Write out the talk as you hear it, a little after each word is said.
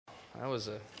That was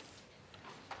a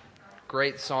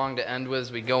great song to end with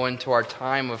as we go into our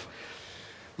time of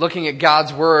looking at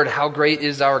God's Word. How great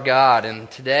is our God? And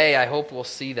today I hope we'll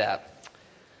see that.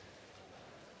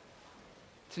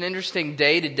 It's an interesting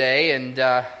day today, and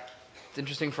it's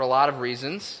interesting for a lot of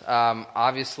reasons.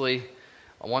 Obviously,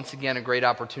 once again, a great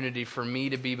opportunity for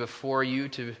me to be before you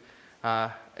to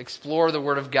explore the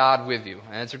Word of God with you.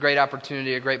 And it's a great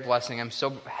opportunity, a great blessing. I'm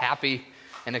so happy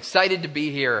and excited to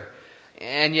be here.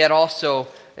 And yet also,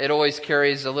 it always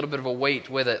carries a little bit of a weight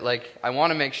with it. Like, I want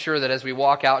to make sure that as we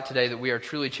walk out today that we are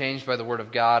truly changed by the Word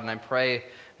of God. And I pray,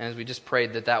 and as we just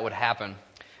prayed, that that would happen.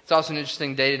 It's also an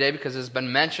interesting day today because, as has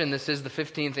been mentioned, this is the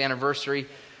 15th anniversary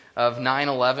of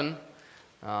 9/11.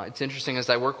 It's interesting, as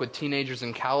I work with teenagers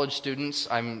and college students,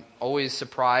 I'm always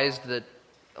surprised that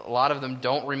a lot of them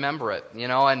don't remember it.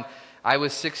 And I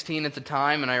was 16 at the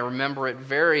time, and I remember it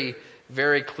very,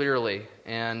 very clearly.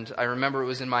 And I remember it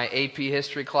was in my AP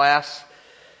history class.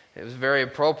 It was very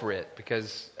appropriate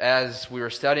because as we were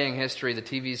studying history, the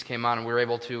TVs came on and we were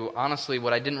able to, honestly,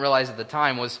 what I didn't realize at the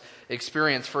time was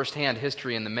experience firsthand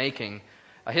history in the making.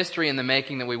 A history in the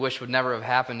making that we wish would never have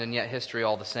happened, and yet history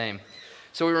all the same.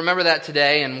 So we remember that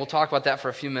today, and we'll talk about that for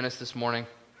a few minutes this morning.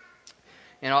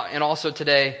 And also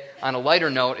today, on a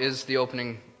lighter note, is the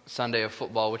opening Sunday of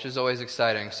football, which is always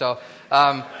exciting. So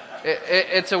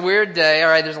it's a weird day. All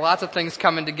right, there's lots of things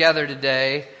coming together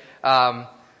today.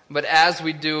 But as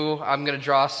we do, I'm going to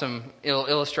draw some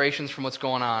illustrations from what's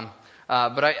going on.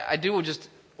 But I do just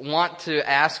want to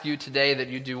ask you today that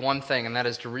you do one thing, and that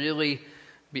is to really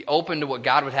be open to what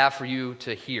God would have for you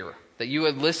to hear. That you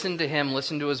would listen to Him,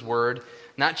 listen to His Word,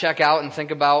 not check out and think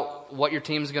about what your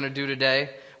team's going to do today.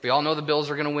 We all know the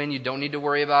Bills are going to win. You don't need to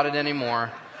worry about it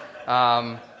anymore.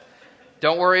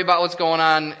 Don't worry about what's going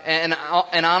on. And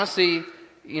honestly,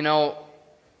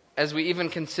 as we even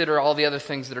consider all the other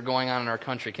things that are going on in our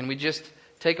country, can we just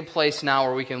take a place now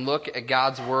where we can look at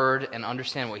God's Word and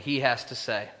understand what He has to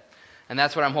say? And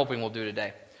that's what I'm hoping we'll do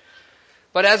today.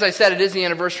 But as I said, it is the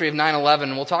anniversary of 9/11,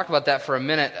 and we'll talk about that for a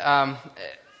minute.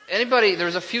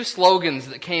 There's a few slogans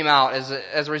that came out as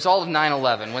a result of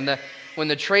 9/11. When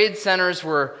the trade centers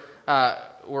were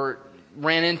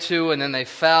ran into and then they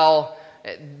fell,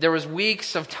 there was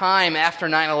weeks of time after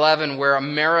 9/11 where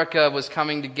America was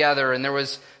coming together, and there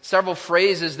was several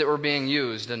phrases that were being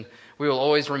used, and we will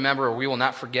always remember, or we will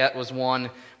not forget, was one.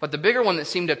 But the bigger one that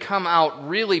seemed to come out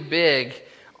really big,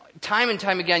 time and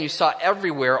time again, you saw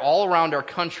everywhere, all around our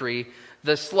country,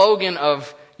 the slogan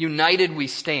of "United we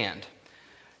stand."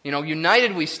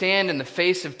 United we stand in the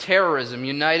face of terrorism.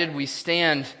 United we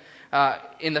stand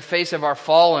in the face of our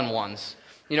fallen ones.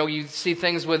 You see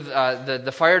things with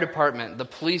the fire department, the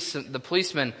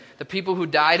policemen, the people who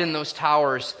died in those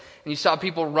towers, and you saw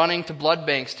people running to blood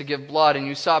banks to give blood, and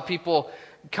you saw people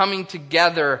coming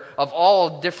together of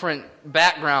all different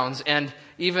backgrounds and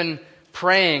even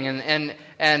praying, and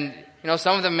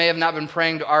some of them may have not been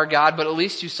praying to our God, but at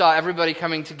least you saw everybody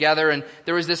coming together, and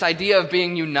there was this idea of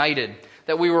being united,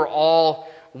 that we were all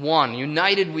one.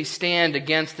 United we stand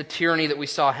against the tyranny that we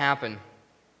saw happen.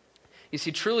 You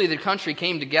see, truly the country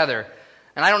came together,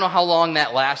 and I don't know how long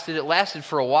that lasted. It lasted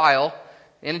for a while.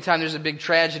 Anytime there's a big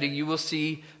tragedy, you will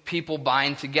see people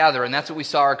bind together, and that's what we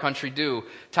saw our country do.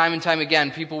 Time and time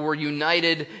again, people were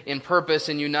united in purpose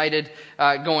and united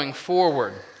going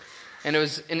forward. And it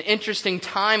was an interesting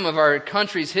time of our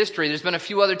country's history. There's been a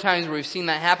few other times where we've seen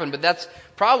that happen, but that's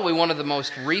probably one of the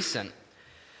most recent.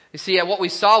 You see, what we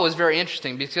saw was very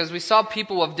interesting because we saw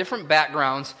people of different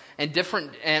backgrounds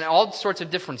and all sorts of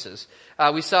differences.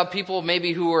 We saw people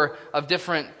maybe who were of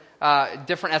different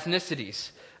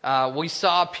ethnicities. We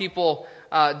saw people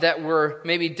that were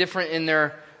maybe different in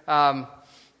their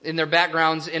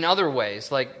backgrounds in other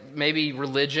ways, like maybe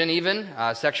religion, even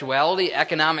sexuality,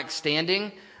 economic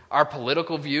standing, our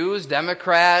political views,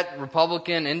 Democrat,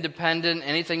 Republican, Independent,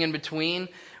 anything in between.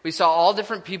 We saw all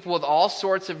different people with all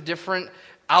sorts of different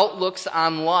outlooks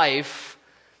on life,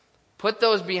 put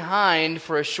those behind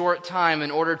for a short time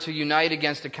in order to unite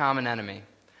against a common enemy.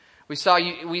 We saw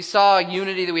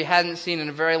unity that we hadn't seen in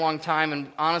a very long time,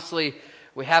 and honestly,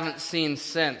 we haven't seen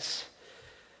since.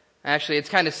 Actually, it's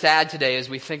kind of sad today as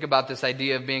we think about this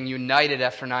idea of being united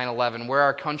after 9/11, where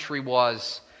our country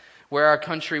was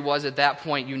at that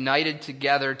point, united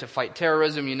together to fight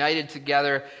terrorism, united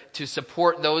together to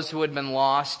support those who had been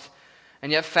lost.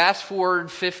 And yet, fast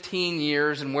forward 15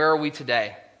 years, and where are we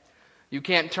today? You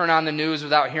can't turn on the news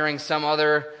without hearing some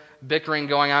other bickering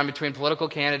going on between political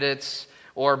candidates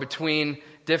or between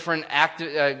different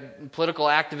political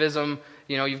activism.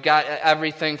 You've got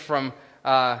everything from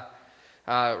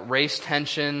race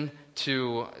tension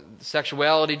to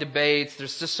sexuality debates.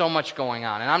 There's just so much going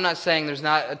on. And I'm not saying there's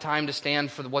not a time to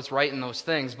stand for what's right in those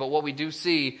things, but what we do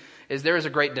see is there is a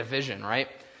great division, right?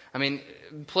 I mean,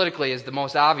 politically is the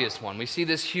most obvious one. We see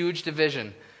this huge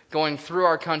division going through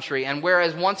our country, and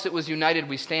whereas once it was united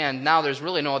we stand, now there's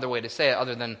really no other way to say it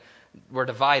other than we're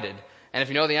divided. And if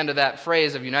you know the end of that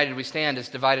phrase of united we stand, it's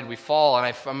divided we fall,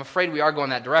 and I'm afraid we are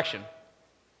going that direction.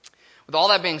 With all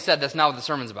that being said, that's not what the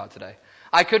sermon's about today.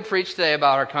 I could preach today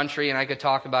about our country, and I could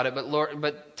talk about it,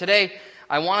 but today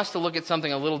I want us to look at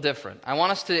something a little different. I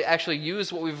want us to actually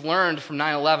use what we've learned from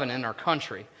 9/11 in our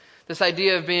country. This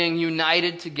idea of being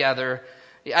united together,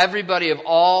 everybody of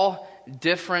all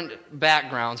different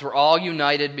backgrounds, we're all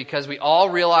united because we all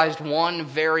realized one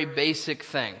very basic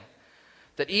thing.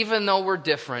 That even though we're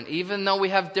different, even though we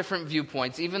have different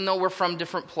viewpoints, even though we're from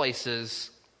different places,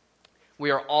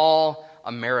 we are all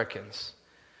Americans.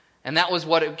 And that was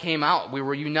what it came out. We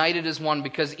were united as one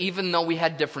because even though we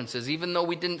had differences, even though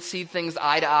we didn't see things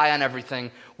eye to eye on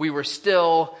everything, we were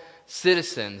still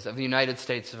citizens of the United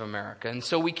States of America. And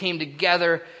so we came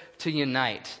together to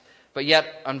unite. But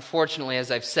yet, unfortunately, as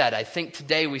I've said, I think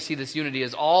today we see this unity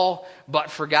as all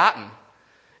but forgotten.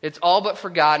 It's all but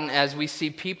forgotten as we see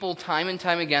people time and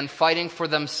time again fighting for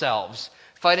themselves,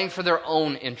 fighting for their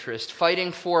own interest,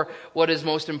 fighting for what is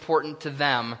most important to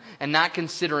them, and not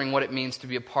considering what it means to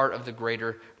be a part of the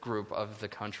greater group of the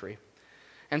country.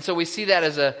 And so we see that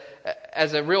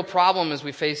as a real problem as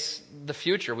we face the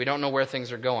future. We don't know where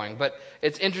things are going. But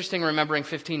it's interesting remembering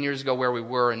 15 years ago where we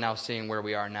were and now seeing where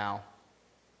we are now.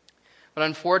 But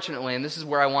unfortunately, and this is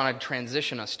where I want to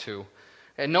transition us to,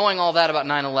 and knowing all that about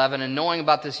 9/11 and knowing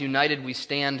about this united we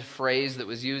stand phrase that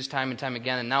was used time and time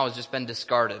again and now has just been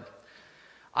discarded,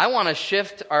 I want to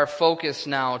shift our focus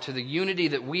now to the unity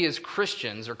that we as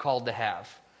Christians are called to have.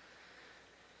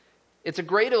 It's a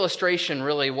great illustration,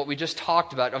 really, what we just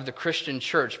talked about of the Christian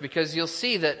church, because you'll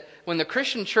see that when the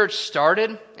Christian church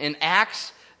started in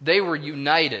Acts, they were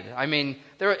united. I mean,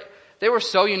 they were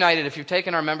so united. If you've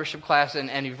taken our membership class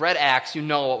and you've read Acts, you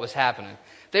know what was happening.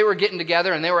 They were getting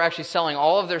together and they were actually selling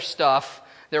all of their stuff.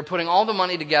 They were putting all the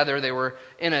money together. They were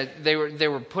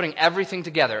putting everything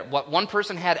together. What one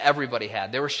person had, everybody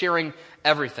had. They were sharing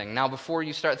everything. Now, before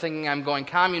you start thinking I'm going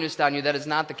communist on you, that is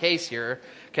not the case here.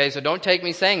 Okay, so don't take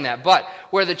me saying that. But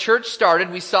where the church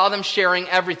started, we saw them sharing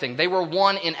everything. They were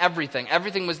one in everything.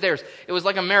 Everything was theirs. It was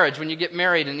like a marriage when you get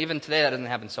married, and even today that doesn't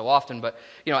happen so often. But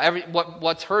you know,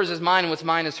 what's hers is mine, and what's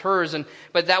mine is hers.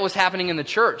 But that was happening in the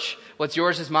church. What's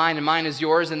yours is mine, and mine is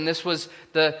yours. And this was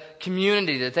the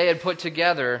community that they had put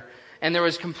together, and there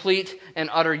was complete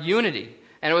and utter unity.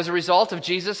 And it was a result of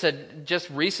Jesus had just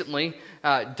recently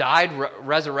died,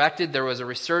 resurrected. There was a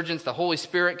resurgence. The Holy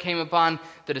Spirit came upon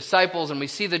the disciples, and we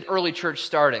see the early church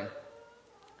starting.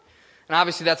 And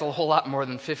obviously that's a whole lot more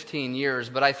than 15 years,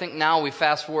 but I think now we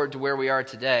fast forward to where we are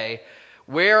today.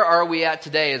 Where are we at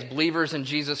today as believers in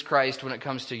Jesus Christ when it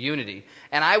comes to unity?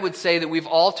 And I would say that we've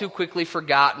all too quickly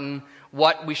forgotten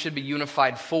what we should be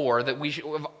unified for, that we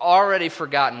have already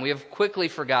forgotten. We have quickly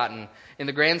forgotten, in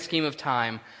the grand scheme of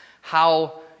time,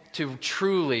 how to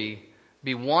truly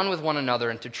be one with one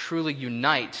another and to truly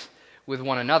unite with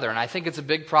one another. And I think it's a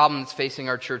big problem that's facing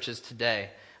our churches today.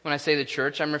 When I say the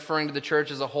church, I'm referring to the church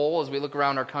as a whole as we look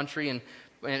around our country and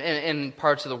in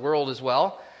parts of the world as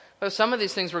well. But some of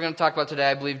these things we're going to talk about today,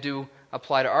 I believe, do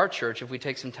apply to our church if we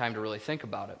take some time to really think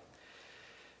about it.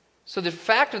 So the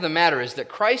fact of the matter is that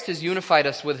Christ has unified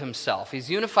us with himself. He's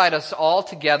unified us all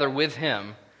together with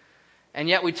him. And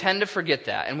yet we tend to forget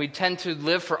that, and we tend to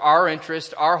live for our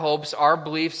interests, our hopes, our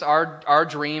beliefs, our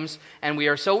dreams, and we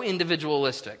are so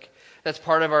individualistic. That's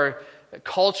part of our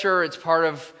culture. It's part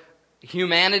of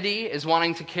humanity, is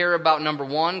wanting to care about, number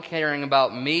one, caring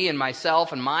about me and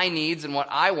myself and my needs and what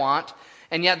I want,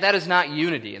 and yet that is not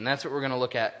unity, and that's what we're going to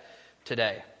look at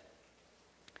today.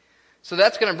 So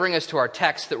that's going to bring us to our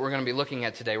text that we're going to be looking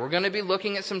at today. We're going to be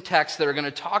looking at some texts that are going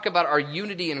to talk about our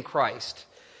unity in Christ.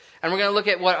 And we're going to look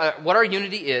at what our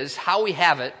unity is, how we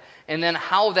have it, and then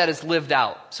how that is lived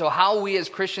out. So how we as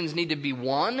Christians need to be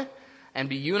one and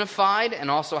be unified, and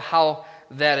also how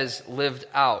that is lived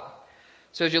out.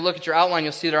 So as you look at your outline,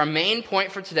 you'll see that our main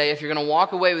point for today, if you're going to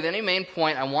walk away with any main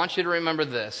point, I want you to remember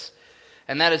this.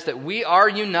 And that is that we are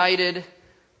united,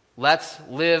 let's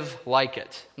live like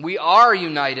it. We are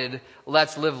united,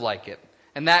 let's live like it.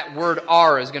 And that word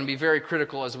 "are" is going to be very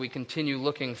critical as we continue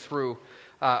looking through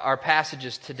our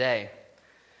passages today.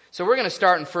 So we're going to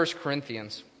start in 1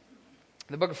 Corinthians.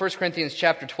 The book of 1 Corinthians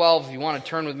chapter 12, if you want to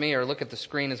turn with me or look at the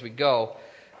screen as we go.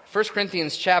 1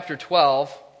 Corinthians chapter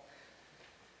 12.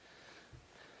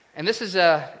 And this is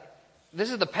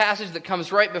the passage that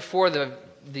comes right before the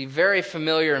the very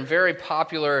familiar and very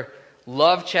popular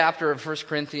love chapter of 1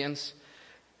 Corinthians.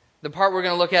 The part we're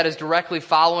going to look at is directly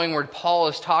following where Paul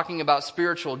is talking about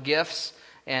spiritual gifts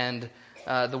and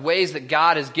the ways that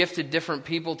God has gifted different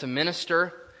people to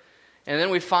minister. And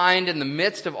then we find in the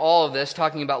midst of all of this,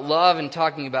 talking about love and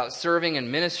talking about serving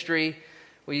and ministry,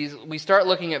 we start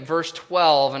looking at verse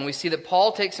 12, and we see that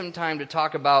Paul takes some time to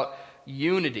talk about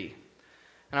unity.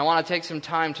 And I want to take some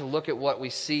time to look at what we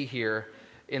see here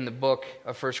in the book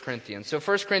of 1 Corinthians. So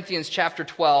 1 Corinthians chapter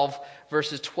 12,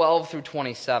 verses 12 through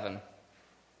 27.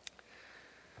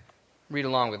 Read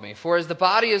along with me. For as the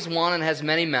body is one and has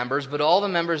many members, but all the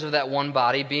members of that one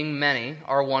body, being many,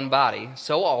 are one body,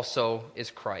 so also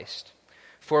is Christ.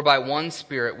 For by one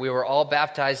Spirit we were all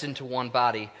baptized into one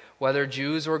body, whether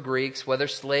Jews or Greeks, whether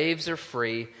slaves or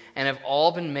free, and have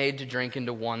all been made to drink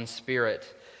into one Spirit.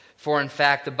 For in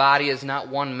fact the body is not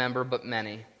one member, but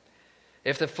many.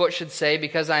 If the foot should say,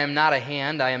 because I am not a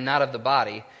hand, I am not of the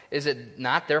body, is it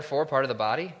not therefore part of the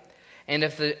body? And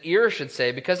if the ear should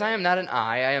say, because I am not an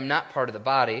eye, I am not part of the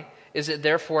body, is it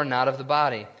therefore not of the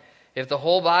body? If the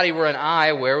whole body were an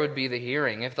eye, where would be the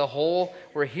hearing? If the whole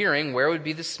were hearing, where would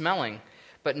be the smelling?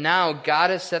 But now God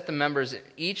has set the members,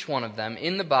 each one of them,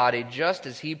 in the body just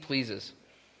as He pleases.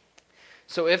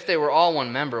 So if they were all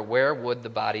one member, where would the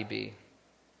body be?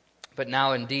 But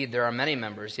now indeed there are many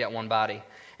members, yet one body.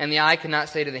 And the eye cannot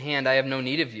say to the hand, I have no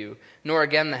need of you, nor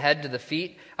again the head to the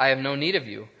feet, I have no need of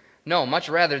you. No, much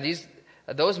rather,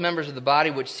 those members of the body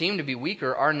which seem to be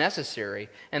weaker are necessary,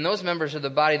 and those members of the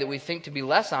body that we think to be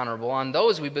less honorable, on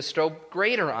those we bestow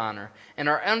greater honor, and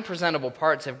our unpresentable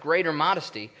parts have greater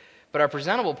modesty, but our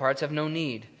presentable parts have no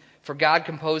need. For God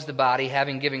composed the body,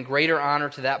 having given greater honor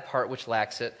to that part which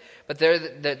lacks it, but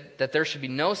that there should be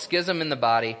no schism in the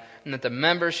body, and that the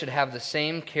members should have the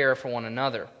same care for one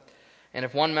another. And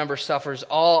if one member suffers,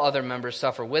 all other members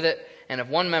suffer with it. And if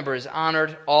one member is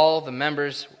honored, all the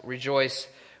members rejoice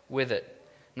with it.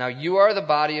 Now you are the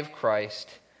body of Christ,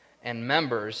 and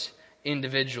members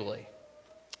individually.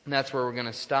 And that's where we're going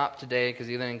to stop today, because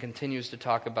he then continues to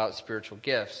talk about spiritual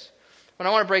gifts. But I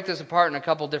want to break this apart in a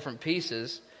couple different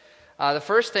pieces. The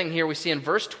first thing here we see in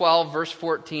verse 12, verse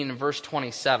 14, and verse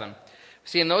 27. We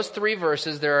see in those three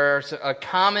verses there is a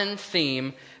common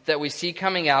theme that we see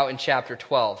coming out in chapter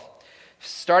 12.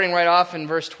 Starting right off in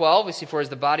verse 12, we see, for as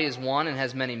the body is one and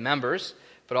has many members,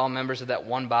 but all members of that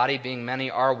one body, being many,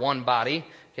 are one body.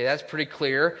 Okay, that's pretty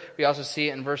clear. We also see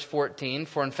it in verse 14,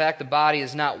 for in fact the body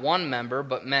is not one member,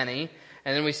 but many.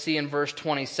 And then we see in verse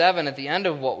 27, at the end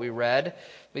of what we read,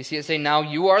 we see it say, now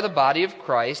you are the body of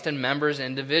Christ and members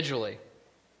individually.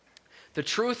 The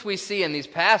truth we see in these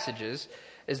passages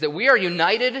is that we are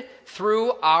united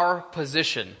through our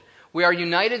position. We are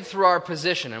united through our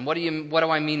position. And what do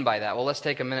I mean by that? Well, let's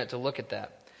take a minute to look at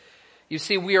that. You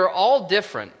see, we are all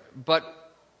different, but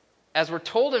as we're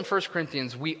told in 1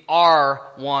 Corinthians, we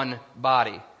are one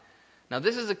body. Now,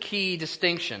 this is a key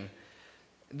distinction.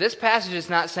 This passage is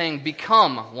not saying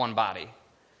become one body.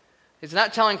 It's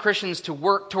not telling Christians to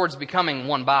work towards becoming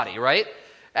one body, right?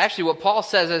 Actually, what Paul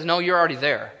says is, no, you're already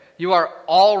there. You are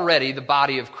already the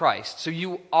body of Christ. So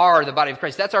you are the body of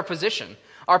Christ. That's our position.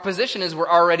 Our position is we're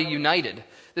already united.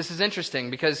 This is interesting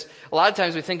because a lot of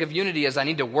times we think of unity as I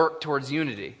need to work towards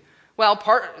unity. Well,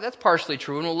 that's partially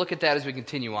true, and we'll look at that as we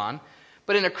continue on.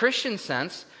 But in a Christian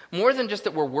sense, more than just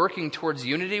that we're working towards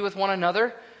unity with one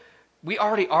another, we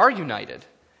already are united.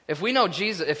 If you know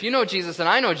Jesus and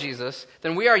I know Jesus,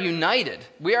 then we are united.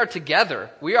 We are together.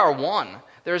 We are one.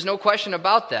 There is no question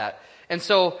about that. And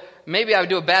so maybe I would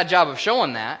do a bad job of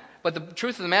showing that, but the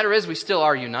truth of the matter is we still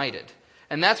are united.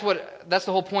 And that's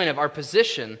the whole point of our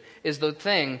position, is the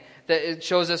thing that it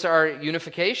shows us our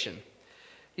unification.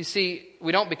 You see,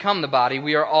 we don't become the body,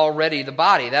 we are already the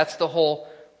body. That's the whole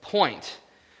point.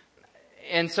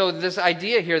 And so this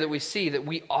idea here that we see that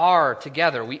we are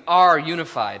together, we are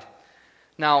unified.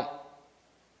 Now,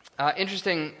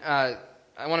 interesting, I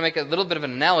want to make a little bit of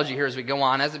an analogy here as we go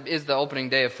on. As it is the opening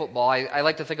day of football, I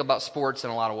like to think about sports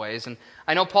in a lot of ways. And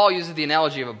I know Paul uses the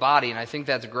analogy of a body, and I think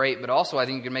that's great, but also I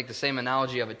think you can make the same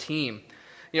analogy of a team.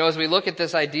 You know, as we look at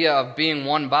this idea of being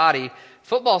one body,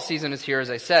 football season is here,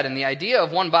 as I said, and the idea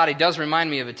of one body does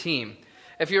remind me of a team.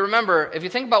 If you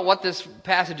think about what this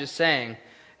passage is saying,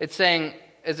 it's saying,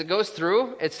 as it goes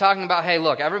through, it's talking about, hey,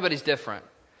 look, everybody's different.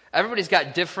 Everybody's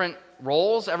got different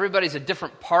roles. Everybody's a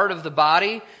different part of the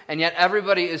body, and yet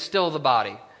everybody is still the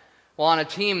body. Well, on a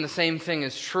team, the same thing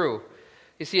is true.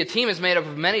 You see, a team is made up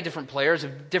of many different players,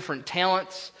 of different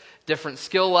talents, different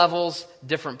skill levels,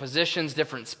 different positions,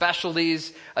 different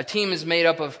specialties. A team is made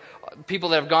up of people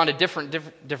that have gone to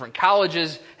different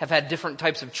colleges, have had different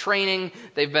types of training.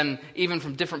 They've been even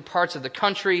from different parts of the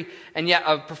country. And yet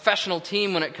a professional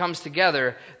team, when it comes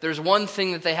together, there's one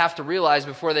thing that they have to realize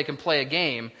before they can play a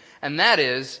game, and that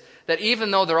is that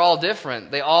even though they're all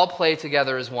different, they all play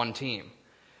together as one team.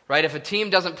 Right? If a team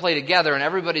doesn't play together and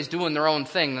everybody's doing their own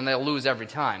thing, then they'll lose every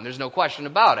time. There's no question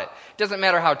about it. It doesn't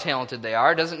matter how talented they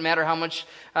are. It doesn't matter how much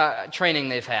training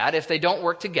they've had. If they don't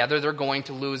work together, they're going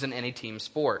to lose in any team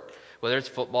sport, whether it's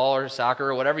football or soccer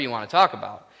or whatever you want to talk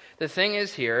about. The thing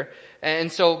is here,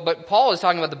 but Paul is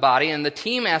talking about the body, and the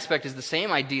team aspect is the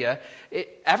same idea.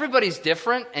 Everybody's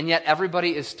different, and yet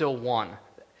everybody is still one.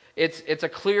 It's a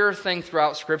clear thing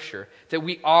throughout Scripture that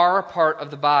we are part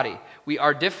of the body. We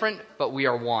are different, but we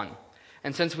are one.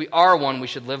 And since we are one, we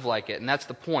should live like it. And that's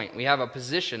the point. We have a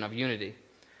position of unity.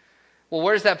 Well,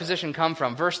 where does that position come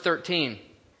from? Verse 13.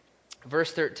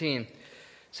 Verse 13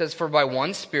 says, "For by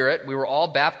one Spirit we were all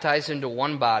baptized into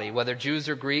one body, whether Jews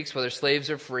or Greeks, whether slaves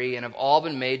or free, and have all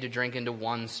been made to drink into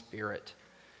one Spirit."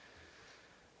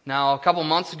 Now, a couple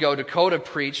months ago, Dakota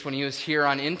preached when he was here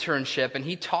on internship, and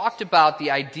he talked about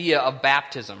the idea of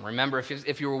baptism. Remember,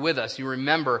 if you were with us, you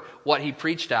remember what he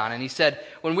preached on. And he said,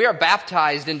 when we are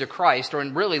baptized into Christ, or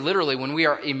really literally when we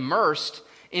are immersed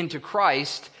into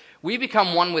Christ, we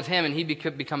become one with him and he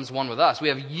becomes one with us. We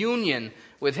have union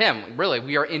with him. Really,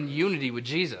 we are in unity with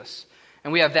Jesus.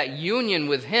 And we have that union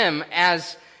with him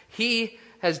as he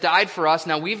has died for us.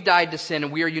 Now we've died to sin,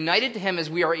 and we are united to him as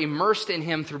we are immersed in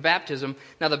him through baptism.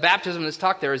 Now the baptism that's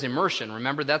talked there is immersion.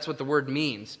 Remember, that's what the word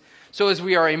means. So as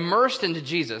we are immersed into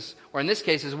Jesus, or in this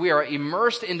case, as we are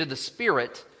immersed into the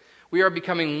Spirit, we are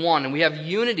becoming one, and we have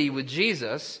unity with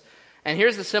Jesus. And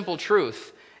here's the simple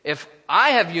truth. If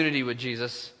I have unity with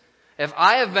Jesus, if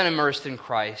I have been immersed in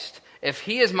Christ, if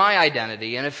he is my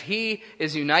identity, and if he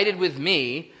is united with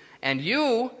me, and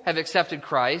you have accepted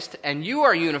Christ, and you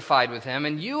are unified with him,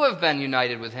 and you have been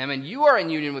united with him, and you are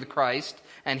in union with Christ,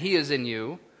 and he is in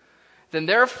you, then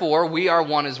therefore we are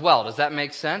one as well. Does that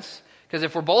make sense? Because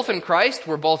if we're both in Christ,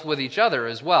 we're both with each other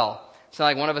as well. It's not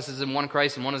like one of us is in one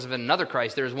Christ and one is in another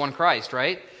Christ. There is one Christ,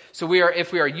 right? So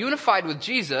if we are unified with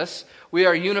Jesus, we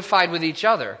are unified with each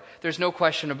other. There's no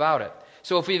question about it.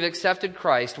 So if we've accepted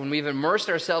Christ, when we've immersed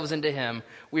ourselves into him,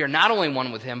 we are not only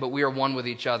one with him, but we are one with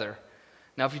each other.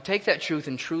 Now, if you take that truth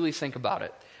and truly think about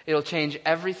it, it'll change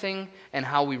everything and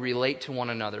how we relate to one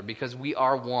another, because we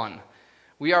are one.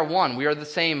 We are one. We are the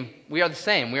same. We are the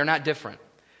same. We are not different.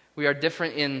 We are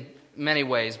different in many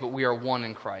ways, but we are one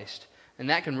in Christ. And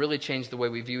that can really change the way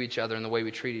we view each other and the way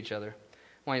we treat each other.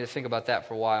 I want you to think about that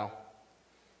for a while.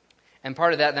 And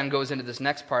part of that then goes into this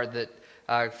next part that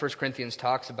 1 Corinthians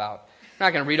talks about. I'm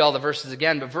not going to read all the verses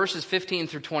again, but verses 15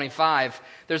 through 25,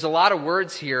 there's a lot of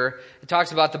words here. It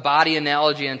talks about the body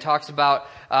analogy, and talks about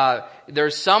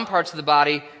there's some parts of the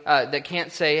body that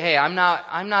can't say, hey, I'm not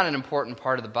an important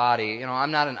part of the body. You know,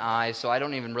 I'm not an eye, so I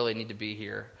don't even really need to be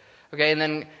here. Okay, and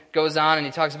then goes on and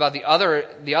he talks about the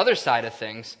other side of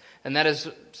things, and that is,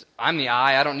 I'm the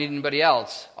eye, I don't need anybody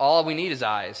else. All we need is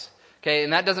eyes. Okay,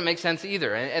 and that doesn't make sense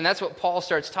either. And that's what Paul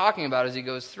starts talking about as he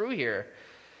goes through here.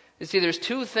 You see, there's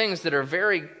two things that are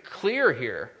very clear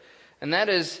here, and that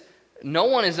is, no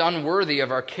one is unworthy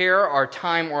of our care, our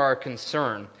time, or our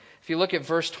concern. If you look at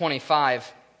verse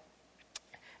 25,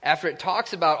 after it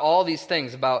talks about all these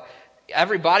things, about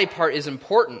every body part is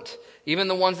important, even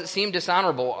the ones that seem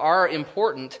dishonorable are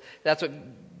important, that's what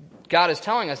God is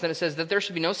telling us. Then it says that there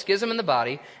should be no schism in the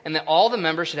body, and that all the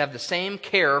members should have the same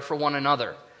care for one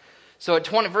another. So at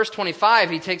verse 25,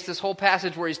 he takes this whole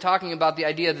passage where he's talking about the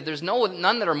idea that there's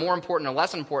none that are more important or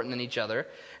less important than each other.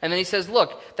 And then he says,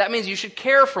 look, that means you should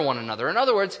care for one another. In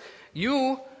other words,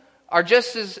 you are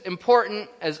just as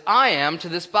important as I am to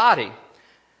this body.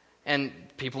 And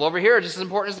people over here are just as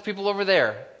important as the people over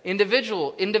there.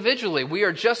 Individually, we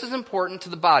are just as important to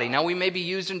the body. Now, we may be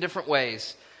used in different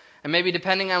ways. And maybe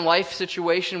depending on life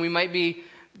situation, we might be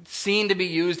seen to be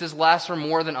used as less or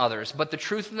more than others. But the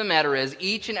truth of the matter is,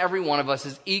 each and every one of us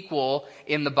is equal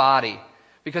in the body.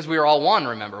 Because we are all one,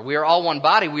 remember. We are all one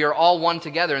body. We are all one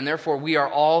together. And therefore, we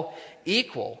are all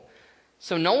equal.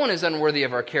 So no one is unworthy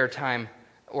of our care, time,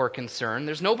 or concern.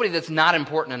 There's nobody that's not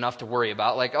important enough to worry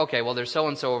about. Like, okay, well, there's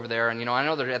so-and-so over there. And, I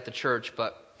know they're at the church,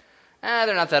 but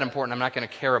they're not that important. I'm not going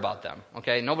to care about them.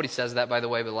 Okay? Nobody says that, by the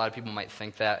way, but a lot of people might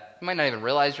think that. You might not even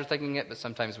realize you're thinking it, but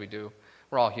sometimes we do.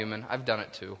 We're all human. I've done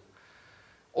it too.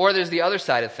 Or there's the other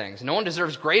side of things. No one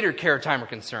deserves greater care, time, or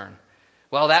concern.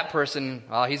 Well, that person,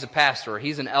 he's a pastor, or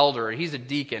he's an elder, or he's a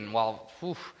deacon. Well,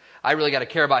 I really got to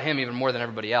care about him even more than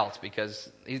everybody else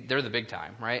because they're the big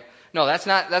time, right? No, that's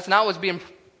not what's being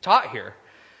taught here.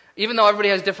 Even though everybody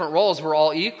has different roles, we're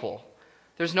all equal.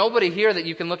 There's nobody here that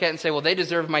you can look at and say, well, they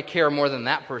deserve my care more than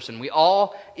that person. We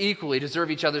all equally deserve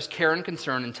each other's care and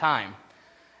concern and time.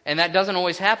 And that doesn't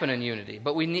always happen in unity.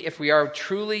 But if we are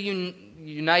truly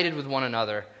united with one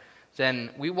another, then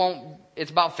we won't,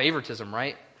 it's about favoritism,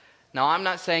 right? Now, I'm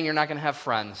not saying you're not going to have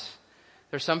friends.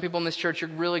 There's some people in this church you're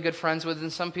really good friends with,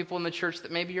 and some people in the church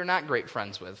that maybe you're not great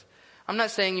friends with. I'm not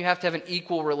saying you have to have an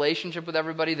equal relationship with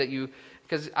everybody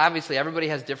because obviously everybody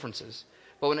has differences.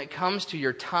 But when it comes to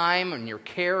your time and your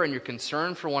care and your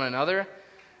concern for one another,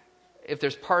 if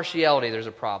there's partiality, there's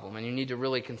a problem. And you need to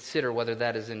really consider whether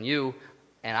that is in you,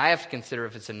 and I have to consider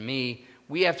if it's in me.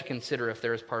 We have to consider if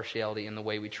there is partiality in the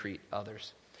way we treat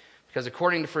others. Because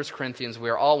according to 1 Corinthians, we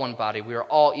are all one body, we are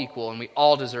all equal, and we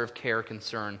all deserve care,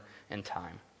 concern, and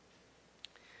time.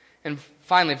 And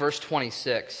finally, verse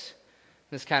 26.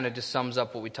 This kind of just sums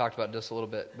up what we talked about just a little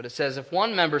bit. But it says, if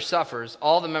one member suffers,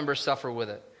 all the members suffer with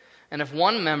it. And if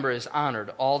one member is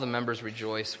honored, all the members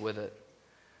rejoice with it.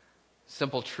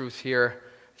 Simple truth here.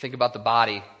 Think about the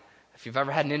body. If you've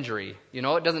ever had an injury, you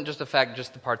know it doesn't just affect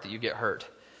just the part that you get hurt.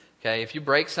 Okay, if you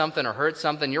break something or hurt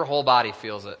something, your whole body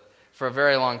feels it for a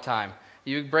very long time.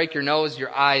 You break your nose,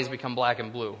 your eyes become black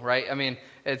and blue, right? I mean,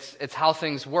 it's how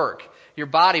things work. Your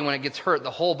body, when it gets hurt,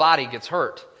 the whole body gets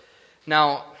hurt.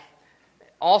 Now,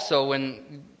 also,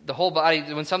 when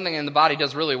something in the body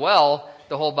does really well,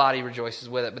 the whole body rejoices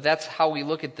with it. But that's how we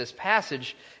look at this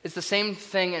passage. It's the same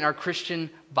thing in our Christian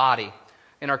body,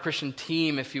 in our Christian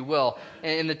team, if you will.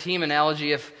 In the team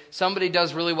analogy, if somebody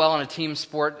does really well in a team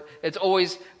sport,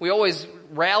 we always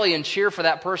rally and cheer for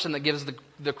that person that gives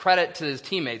the credit to his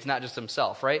teammates, not just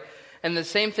himself, right? And the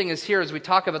same thing is here as we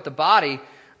talk about the body.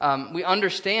 We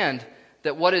understand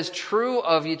that what is true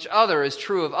of each other is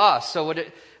true of us. So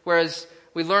whereas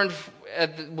we learned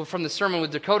from the sermon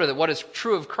with Dakota that what is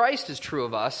true of Christ is true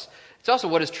of us, it's also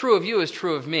what is true of you is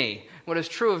true of me. What is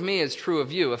true of me is true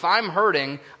of you. If I'm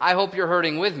hurting, I hope you're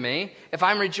hurting with me. If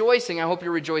I'm rejoicing, I hope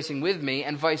you're rejoicing with me,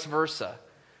 and vice versa.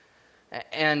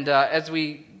 And as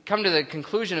we come to the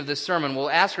conclusion of this sermon, we'll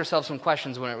ask ourselves some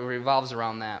questions when it revolves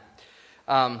around that.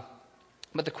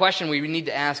 But the question we need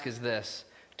to ask is this: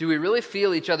 do we really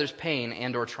feel each other's pain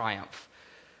and or triumph?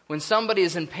 When somebody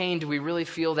is in pain, do we really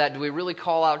feel that? Do we really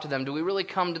call out to them? Do we really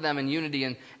come to them in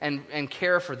unity and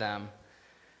care for them?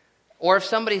 Or if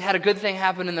somebody had a good thing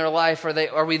happen in their life,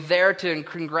 are we there to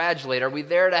congratulate? Are we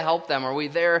there to help them? Are we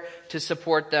there to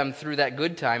support them through that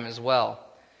good time as well?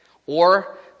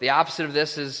 Or the opposite of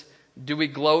this is, do we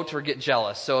gloat or get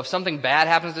jealous? So if something bad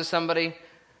happens to somebody,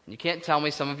 you can't tell me,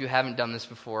 some of you haven't done this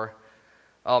before,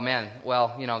 oh man,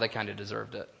 well, they kind of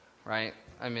deserved it, right?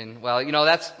 I mean, well,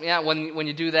 when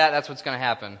you do that, that's what's going to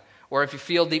happen. Or if you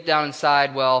feel deep down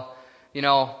inside, well,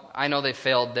 I know they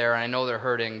failed there, and I know they're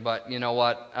hurting, but you know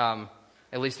what?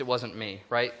 At least it wasn't me,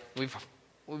 right?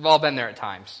 We've all been there at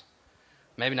times.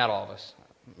 Maybe not all of us.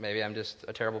 Maybe I'm just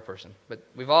a terrible person, but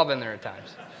we've all been there at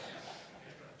times.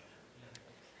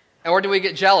 Or do we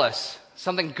get jealous?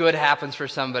 Something good happens for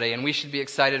somebody, and we should be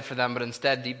excited for them, but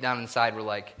instead, deep down inside, we're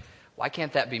like, why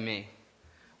can't that be me?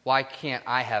 Why can't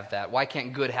I have that? Why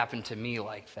can't good happen to me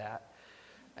like that?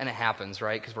 And it happens,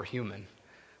 right? Because we're human.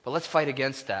 But let's fight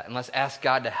against that, and let's ask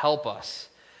God to help us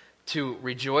to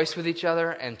rejoice with each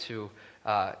other and to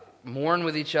mourn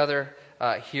with each other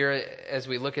here as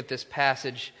we look at this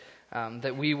passage,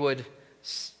 that we would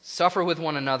suffer with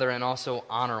one another and also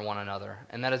honor one another.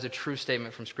 And that is a true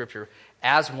statement from Scripture.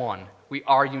 As one, we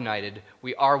are united.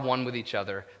 We are one with each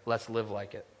other. Let's live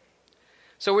like it.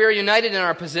 So we are united in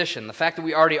our position, the fact that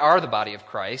we already are the body of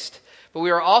Christ, but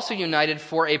we are also united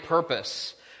for a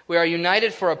purpose. We are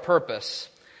united for a purpose.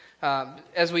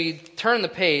 As we turn the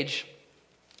page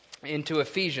into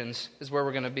Ephesians is where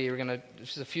we're going to be.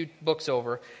 Just a few books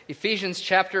over. Ephesians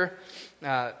chapter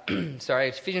 4.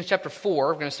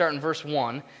 We're going to start in verse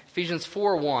 1. Ephesians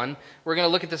 4:1. We're going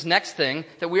to look at this next thing,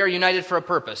 that we are united for a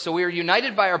purpose. So we are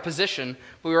united by our position,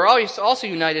 but we are also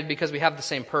united because we have the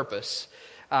same purpose.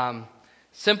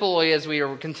 Simply, as we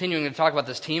are continuing to talk about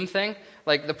this team thing,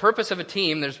 like the purpose of a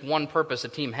team, there's one purpose a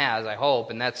team has, I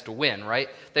hope, and that's to win, right?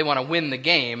 They want to win the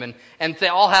game, and they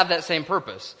all have that same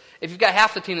purpose. If you've got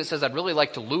half the team that says, I'd really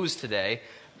like to lose today,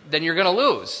 then you're going to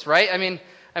lose, right? I mean,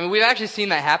 we've actually seen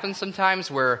that happen sometimes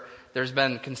where there's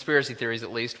been conspiracy theories,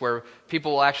 at least, where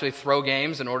people will actually throw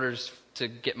games in order to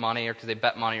get money or because they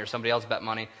bet money or somebody else bet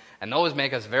money, and those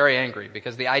make us very angry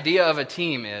because the idea of a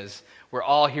team is we're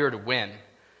all here to win.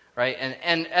 Right?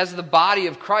 And as the body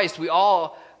of Christ, we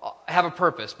all have a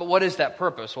purpose. But what is that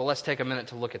purpose? Well, let's take a minute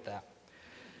to look at that.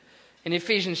 In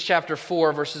Ephesians chapter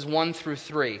 4, verses 1 through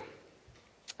 3,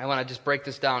 I want to just break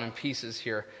this down in pieces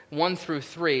here. 1 through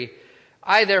 3,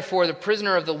 I, therefore, the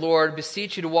prisoner of the Lord,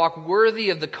 beseech you to walk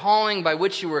worthy of the calling by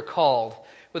which you were called,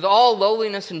 with all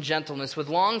lowliness and gentleness, with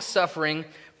long suffering,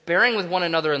 bearing with one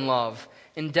another in love,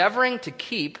 endeavoring to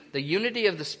keep the unity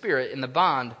of the Spirit in the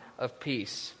bond of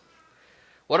peace.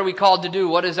 What are we called to do?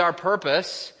 What is our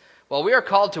purpose? Well, we are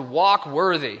called to walk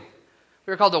worthy.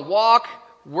 We are called to walk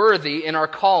worthy in our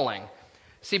calling.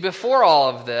 See, before all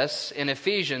of this, in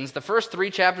Ephesians, the first 3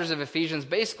 chapters of Ephesians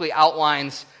basically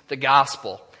outlines the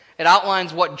gospel. It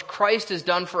outlines what Christ has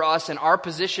done for us and our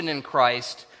position in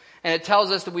Christ. And it tells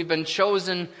us that we've been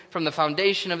chosen from the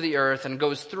foundation of the earth, and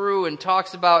goes through and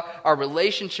talks about our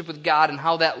relationship with God and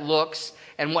how that looks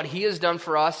and what He has done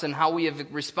for us and how we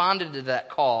have responded to that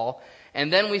call.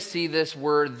 And then we see this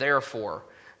word, therefore.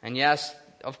 And yes,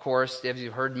 of course, as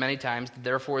you've heard many times,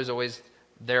 therefore is always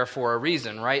there for a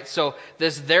reason, right? So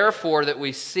this therefore that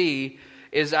we see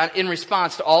is in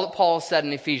response to all that Paul has said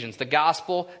in Ephesians, the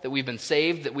gospel, that we've been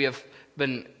saved, that we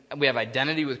have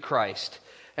identity with Christ.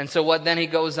 And so what then he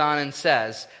goes on and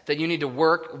says, that you need to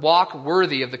walk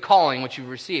worthy of the calling which you've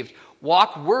received.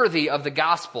 Walk worthy of the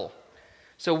gospel.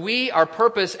 So our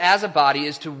purpose as a body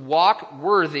is to walk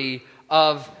worthy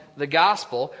of the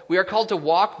gospel. We are called to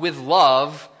walk with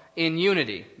love in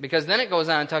unity, because then it goes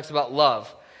on and talks about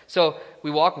love. So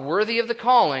we walk worthy of the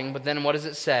calling, but then what does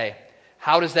it say?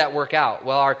 How does that work out?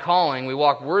 Well, our calling, we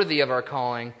walk worthy of our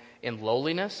calling in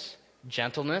lowliness,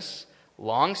 gentleness,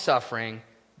 long-suffering,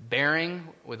 bearing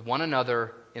with one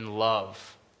another in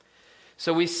love.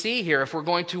 So we see here, if we're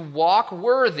going to walk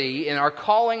worthy in our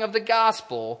calling of the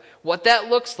gospel, what that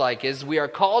looks like is we are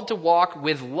called to walk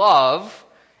with love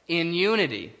in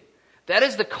unity. That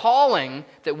is the calling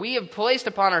that we have placed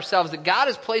upon ourselves, that God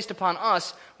has placed upon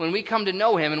us when we come to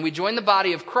know Him and we join the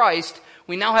body of Christ.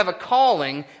 We now have a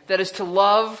calling that is to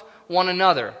love one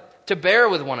another, to bear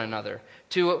with one another,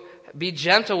 to be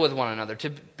gentle with one another,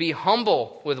 to be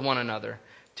humble with one another,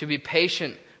 to be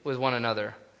patient with one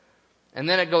another. And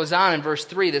then it goes on in verse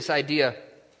 3, this idea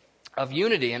of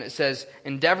unity, and it says,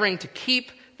 endeavoring to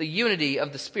keep the unity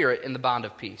of the Spirit in the bond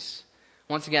of peace.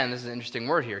 Once again, this is an interesting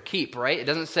word here, keep, right? It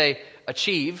doesn't say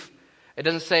achieve. It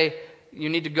doesn't say you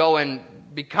need to go and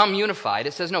become unified.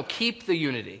 It says, no, keep the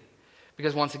unity.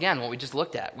 Because once again, what we just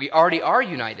looked at, we already are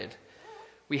united.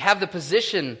 We have the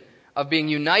position of being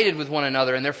united with one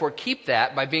another, and therefore keep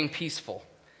that by being peaceful.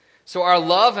 So our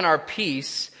love and our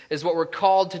peace is what we're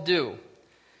called to do.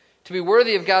 To be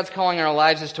worthy of God's calling in our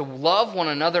lives is to love one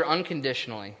another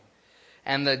unconditionally.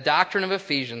 And the doctrine of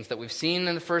Ephesians that we've seen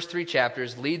in the first 3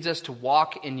 chapters leads us to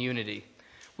walk in unity.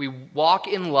 We walk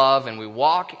in love and we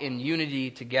walk in unity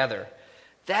together.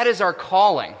 That is our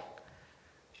calling.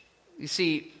 You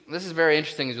see, this is very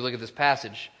interesting as we look at this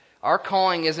passage. Our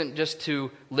calling isn't just to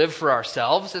live for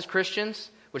ourselves as Christians,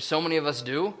 which so many of us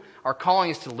do. Our calling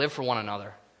is to live for one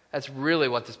another. That's really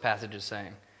what this passage is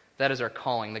saying. That is our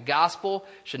calling. The gospel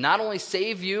should not only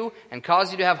save you and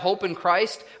cause you to have hope in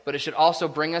Christ, but it should also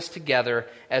bring us together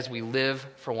as we live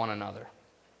for one another.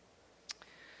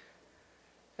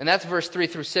 And that's verse 3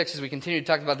 through 6 as we continue to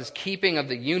talk about this keeping of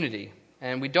the unity.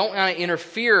 And we don't want to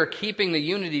interfere keeping the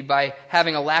unity by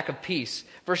having a lack of peace.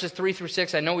 Verses 3 through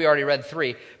 6, I know we already read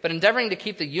 3, but endeavoring to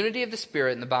keep the unity of the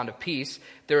Spirit in the bond of peace,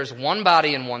 there is one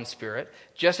body and one Spirit,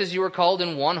 just as you were called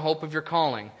in one hope of your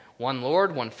calling. One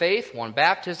Lord, one faith, one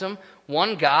baptism,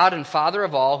 one God and Father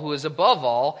of all, who is above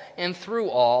all and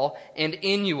through all and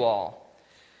in you all.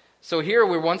 So here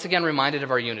we're once again reminded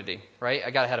of our unity, right? I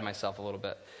got ahead of myself a little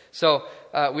bit. So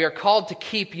we are called to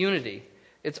keep unity.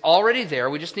 It's already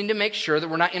there. We just need to make sure that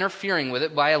we're not interfering with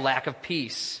it by a lack of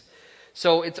peace.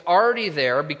 So it's already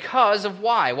there because of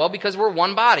why? Well, because we're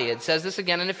one body. It says this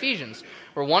again in Ephesians.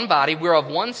 We're one body. We're of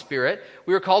one Spirit.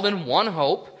 We are called in one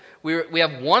hope. We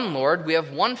have one Lord, we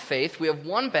have one faith, we have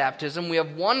one baptism, we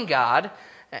have one God,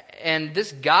 and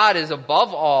this God is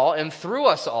above all and through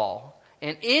us all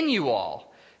and in you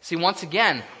all. See, once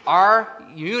again, our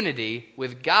unity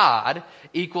with God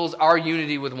equals our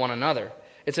unity with one another.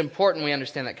 It's important we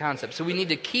understand that concept. So we need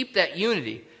to keep that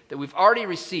unity that we've already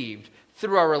received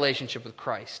through our relationship with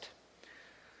Christ.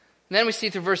 And then we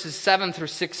see through verses 7 through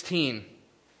 16.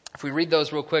 If we read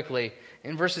those real quickly,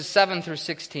 in verses 7 through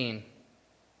 16,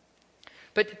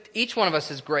 but each one of us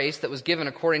has grace that was given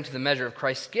according to the measure of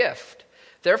Christ's gift.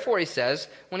 Therefore, he says,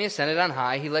 when he ascended on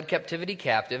high, he led captivity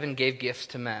captive and gave gifts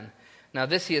to men. Now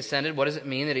this he ascended, what does it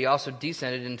mean that he also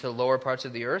descended into the lower parts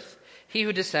of the earth? He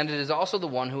who descended is also the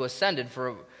one who ascended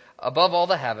for above all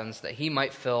the heavens, that he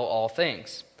might fill all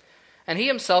things. And he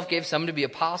himself gave some to be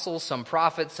apostles, some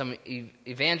prophets, some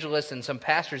evangelists, and some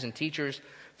pastors and teachers,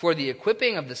 for the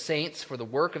equipping of the saints for the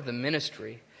work of the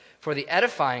ministry, for the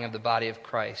edifying of the body of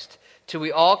Christ, till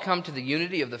we all come to the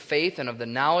unity of the faith and of the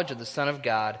knowledge of the Son of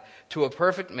God, to a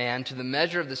perfect man, to the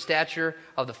measure of the stature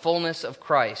of the fullness of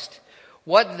Christ.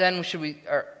 What then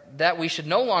that we should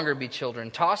no longer be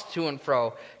children, tossed to and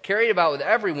fro, carried about with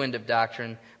every wind of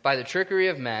doctrine, by the trickery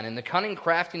of men, and the cunning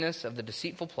craftiness of the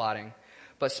deceitful plotting,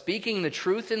 but speaking the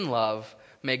truth in love,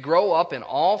 may grow up in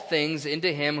all things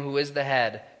into him who is the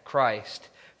head, Christ,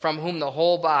 from whom the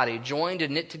whole body, joined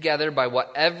and knit together by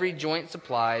what every joint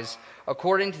supplies,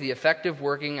 according to the effective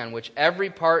working on which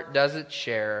every part does its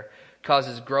share,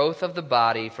 causes growth of the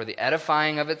body for the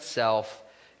edifying of itself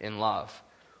in love.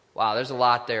 Wow, there's a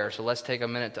lot there, so let's take a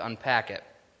minute to unpack it.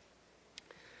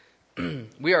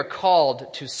 We are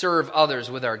called to serve others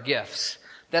with our gifts.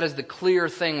 That is the clear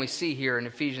thing we see here in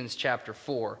Ephesians chapter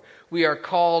 4. We are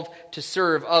called to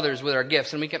serve others with our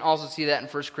gifts. And we can also see that in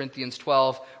 1 Corinthians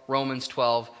 12, Romans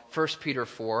 12, 1 Peter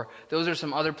 4. Those are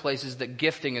some other places that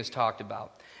gifting is talked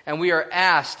about. And we are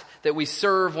asked that we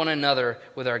serve one another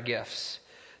with our gifts.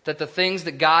 That the things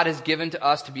that God has given to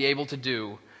us to be able to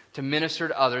do, to minister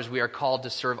to others, we are called to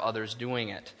serve others doing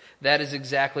it. That is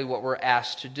exactly what we're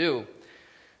asked to do.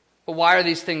 But why are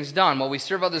these things done? Well, we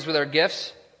serve others with our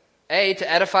gifts, A, to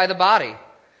edify the body.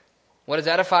 What does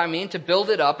edify mean? To build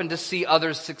it up and to see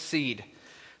others succeed.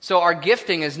 So our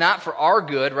gifting is not for our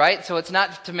good, right? So it's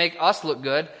not to make us look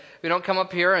good. We don't come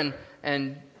up here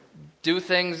and do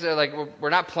things like we're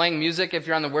not playing music if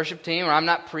you're on the worship team, or I'm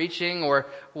not preaching, or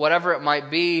whatever it might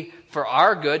be for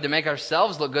our good, to make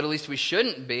ourselves look good. At least we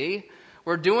shouldn't be.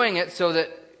 We're doing it so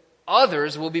that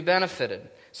others will be benefited,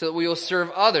 so that we will serve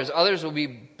others. Others will be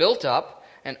built up,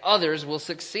 and others will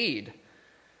succeed.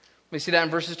 We see that in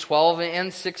verses 12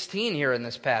 and 16 here in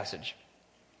this passage.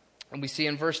 And we see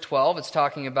in verse 12, it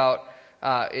talks about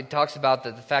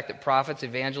the fact that prophets,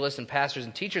 evangelists, and pastors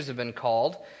and teachers have been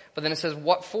called. But then it says,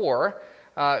 what for?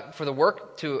 For the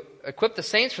work, to equip the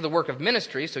saints for the work of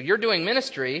ministry. So you're doing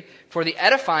ministry for the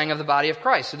edifying of the body of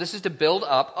Christ. So this is to build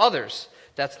up others.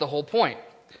 That's the whole point.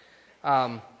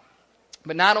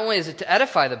 But not only is it to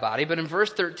edify the body, but in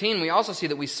verse 13 we also see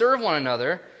that we serve one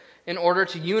another in order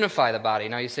to unify the body.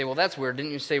 Now you say, well, that's weird.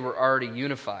 Didn't you say we're already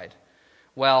unified?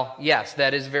 Well, yes,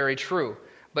 that is very true.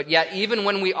 But yet, even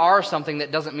when we are something,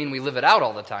 that doesn't mean we live it out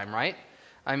all the time, right?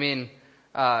 I mean,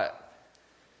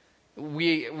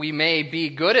 we may be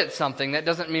good at something. That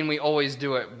doesn't mean we always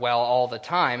do it well all the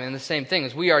time. And the same thing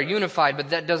is, we are unified,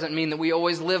 but that doesn't mean that we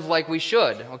always live like we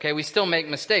should. Okay, we still make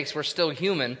mistakes. We're still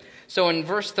human. So in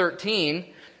verse 13,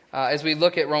 as we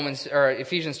look at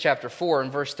Ephesians chapter 4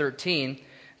 and verse 13,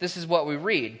 this is what we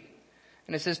read.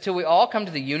 And it says, till we all come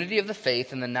to the unity of the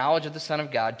faith and the knowledge of the Son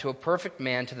of God, to a perfect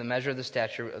man, to the measure of the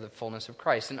stature of the fullness of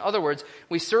Christ. In other words,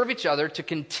 we serve each other to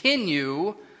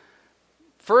continue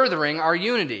furthering our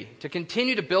unity, to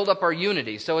continue to build up our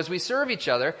unity. So as we serve each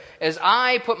other, as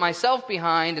I put myself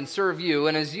behind and serve you,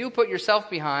 and as you put yourself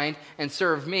behind and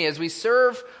serve me, as we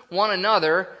serve one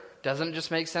another, doesn't it just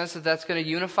make sense that that's going to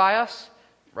unify us,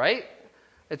 right?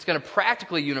 It's going to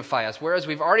practically unify us. Whereas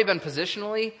we've already been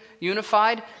positionally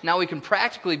unified, now we can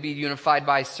practically be unified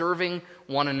by serving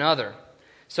one another.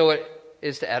 So it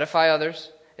is to edify others,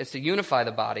 it's to unify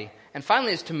the body, and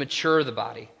finally it's to mature the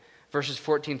body. Verses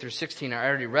 14 through 16, I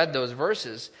already read those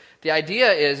verses. The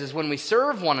idea is when we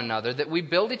serve one another, that we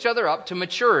build each other up to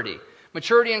maturity.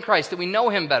 Maturity in Christ, that we know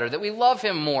Him better, that we love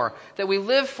Him more, that we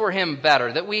live for Him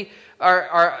better, that we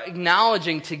are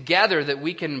acknowledging together that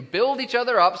we can build each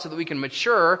other up so that we can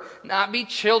mature, not be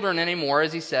children anymore,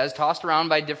 as he says, tossed around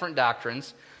by different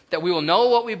doctrines, that we will know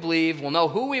what we believe, we'll know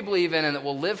who we believe in, and that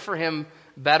we'll live for Him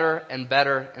better and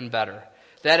better and better.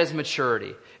 That is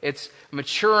maturity. It's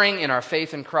maturing in our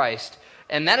faith in Christ,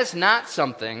 and that is not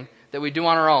something that we do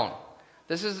on our own.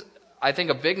 This is, I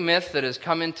think, a big myth that has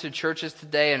come into churches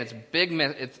today, and it's big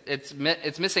myth.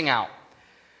 It's missing out.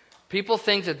 People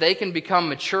think that they can become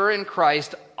mature in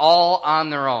Christ all on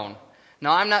their own.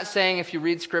 Now, I'm not saying if you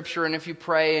read Scripture and if you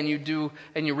pray and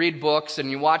you read books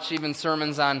and you watch even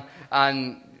sermons on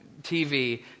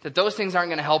TV, that those things aren't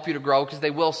going to help you to grow, because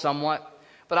they will somewhat.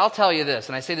 But I'll tell you this,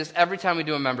 and I say this every time we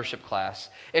do a membership class.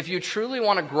 If you truly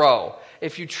want to grow,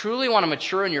 if you truly want to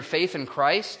mature in your faith in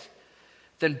Christ,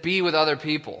 then be with other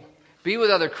people. Be with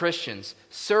other Christians.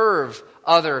 Serve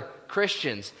other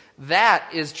Christians. That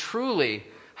is truly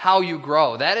how you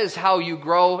grow. That is how you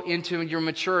grow into your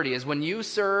maturity, is when you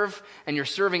serve and you're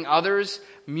serving others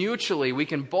mutually, we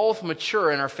can both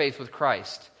mature in our faith with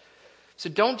Christ. So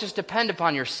don't just depend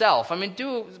upon yourself. I mean,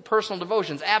 do personal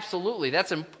devotions, absolutely,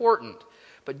 that's important.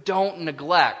 But don't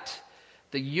neglect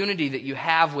the unity that you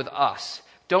have with us.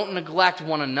 don't neglect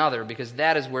one another, because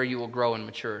that is where you will grow in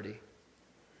maturity.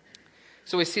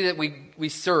 So we see that we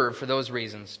serve for those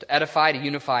reasons, to edify, to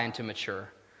unify, and to mature.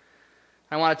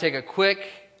 I want to take a quick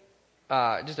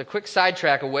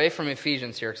sidetrack away from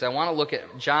Ephesians here, because I want to look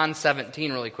at John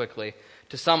 17 really quickly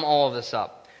to sum all of this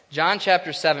up. John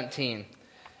chapter 17.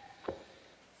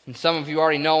 And some of you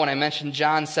already know when I mentioned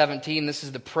John 17, this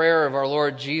is the prayer of our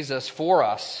Lord Jesus for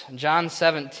us. John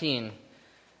 17.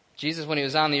 Jesus, when he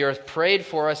was on the earth, prayed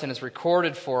for us, and it's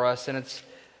recorded for us. And it's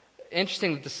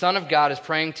interesting that the Son of God is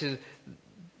praying to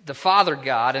the Father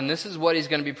God, and this is what he's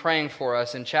going to be praying for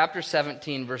us in chapter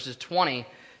 17, verses 20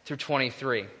 through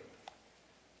 23.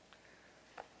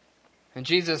 And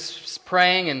Jesus is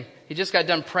praying, and he just got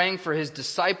done praying for his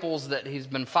disciples that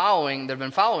have been following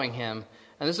him.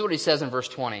 And this is what he says in verse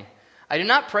 20. I do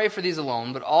not pray for these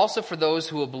alone, but also for those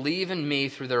who will believe in me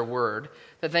through their word,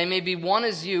 that they may be one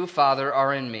as you, Father,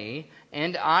 are in me,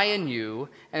 and I in you,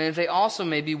 and that they also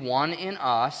may be one in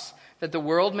us, that the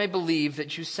world may believe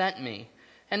that you sent me.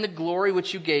 And the glory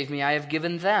which you gave me I have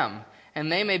given them, and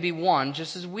they may be one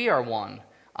just as we are one.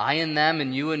 I in them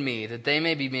and you in me, that they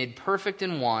may be made perfect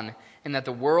in one, and that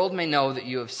the world may know that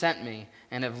you have sent me,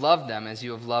 and have loved them as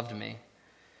you have loved me.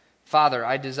 Father,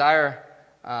 I desire...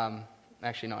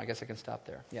 actually, no, I guess I can stop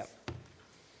there. Yep.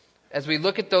 As we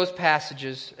look at those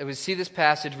passages, as we see this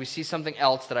passage, we see something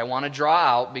else that I want to draw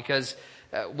out, because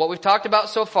what we've talked about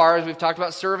so far is we've talked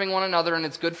about serving one another, and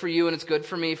it's good for you and it's good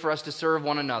for me for us to serve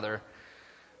one another.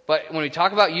 But when we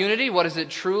talk about unity, what is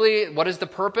the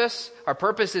purpose? Our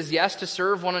purpose is, yes, to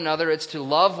serve one another, it's to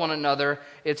love one another,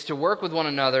 it's to work with one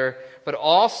another, but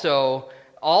also,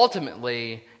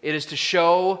 ultimately, it is to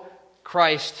show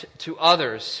Christ to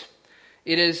others.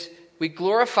 We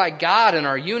glorify God in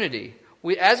our unity.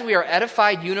 As we are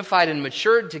edified, unified, and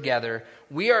matured together,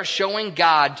 we are showing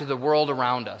God to the world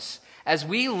around us. As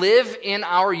we live in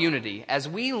our unity, as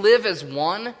we live as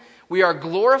one, we are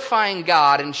glorifying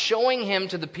God and showing Him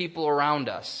to the people around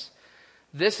us.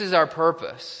 This is our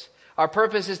purpose. Our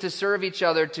purpose is to serve each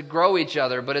other, to grow each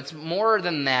other, but it's more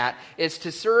than that. It's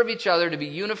to serve each other, to be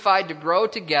unified, to grow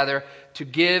together, to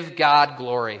give God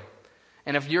glory.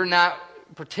 And if we are not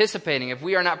participating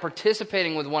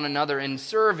with one another in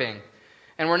serving,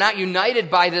 and we're not united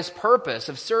by this purpose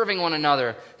of serving one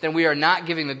another, then we are not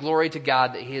giving the glory to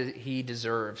God that He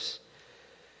deserves.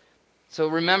 So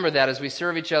remember that as we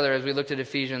serve each other, as we looked at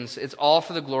Ephesians, it's all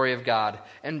for the glory of God.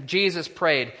 And Jesus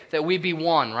prayed that we be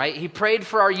one, right? He prayed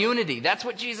for our unity. That's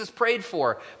what Jesus prayed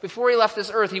for. Before He left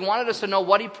this earth, He wanted us to know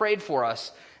what He prayed for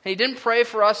us. And He didn't pray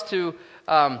for us to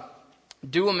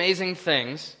do amazing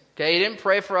things. Okay? He didn't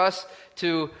pray for us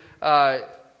to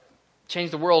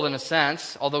change the world in a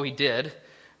sense, although He did.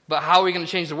 But how are we going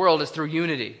to change the world is through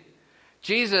unity.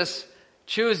 Jesus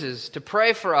chooses to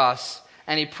pray for us,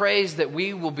 and He prays that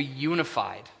we will be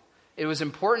unified. It was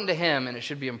important to Him, and it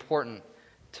should be important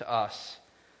to us,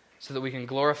 so that we can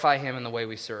glorify Him in the way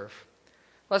we serve.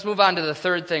 Let's move on to the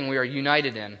third thing we are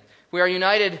united in. We are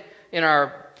united in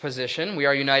our position. We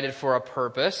are united for a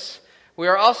purpose. We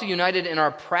are also united in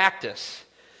our practice.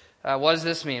 What does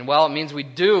this mean? Well, it means we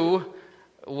do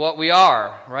what we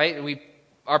are, right?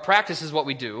 Our practice is what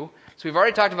we do. So we've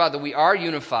already talked about that we are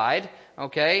unified,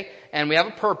 okay? And we have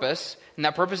a purpose, and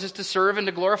that purpose is to serve and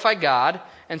to glorify God.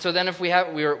 And so then if we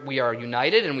are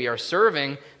united and we are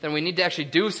serving, then we need to actually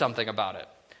do something about it.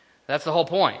 That's the whole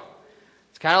point.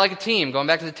 It's kind of like a team, going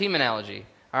back to the team analogy,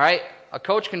 all right? A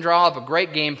coach can draw up a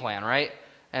great game plan, right?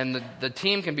 And the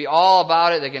team can be all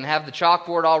about it. They can have the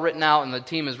chalkboard all written out, and the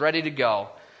team is ready to go.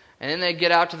 And then they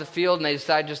get out to the field and they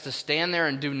decide just to stand there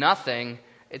and do nothing.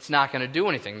 It's not going to do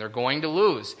anything. They're going to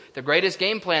lose. The greatest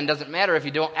game plan doesn't matter if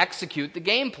you don't execute the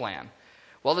game plan.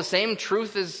 Well, the same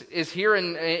truth is here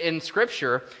in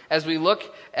Scripture as we look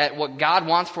at what God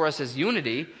wants for us as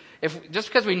unity. Just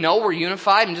because we know we're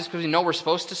unified, and just because we know we're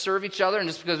supposed to serve each other, and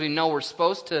just because we know we're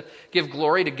supposed to give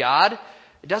glory to God,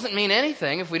 it doesn't mean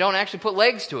anything if we don't actually put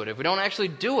legs to it, if we don't actually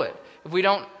do it, if we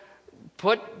don't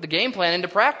put the game plan into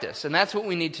practice. And that's what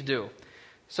we need to do.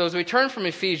 So as we turn from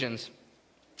Ephesians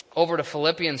over to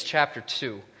Philippians chapter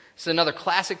 2, this is another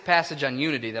classic passage on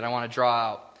unity that I want to draw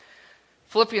out.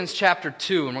 Philippians chapter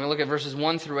 2, and we're going to look at verses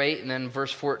 1 through 8 and then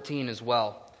verse 14 as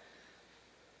well.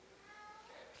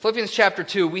 Philippians chapter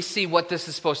 2, we see what this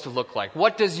is supposed to look like.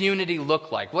 What does unity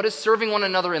look like? What does serving one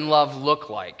another in love look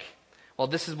like? Well,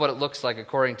 this is what it looks like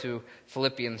according to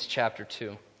Philippians chapter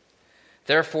 2.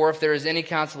 Therefore, if there is any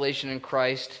consolation in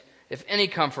Christ, if any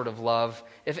comfort of love,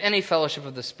 if any fellowship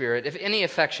of the Spirit, if any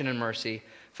affection and mercy,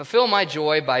 fulfill my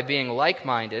joy by being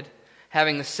like-minded,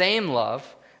 having the same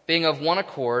love, being of one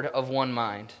accord, of one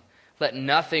mind. Let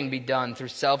nothing be done through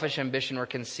selfish ambition or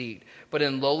conceit, but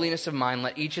in lowliness of mind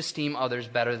let each esteem others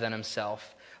better than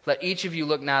himself. Let each of you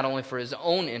look not only for his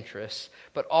own interests,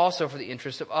 but also for the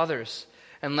interests of others.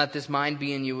 And let this mind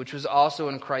be in you, which was also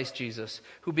in Christ Jesus,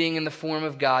 who being in the form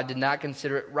of God did not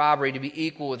consider it robbery to be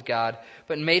equal with God,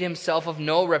 but made himself of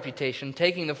no reputation,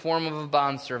 taking the form of a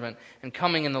bondservant and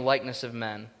coming in the likeness of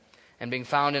men. And being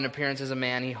found in appearance as a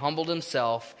man, he humbled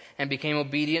himself and became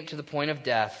obedient to the point of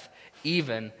death,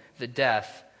 even the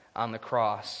death on the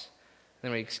cross.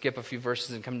 Then we skip a few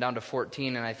verses and come down to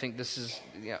 14, and I think this is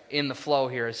in the flow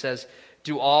here. It says,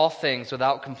 do all things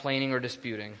without complaining or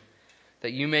disputing,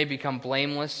 that you may become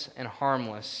blameless and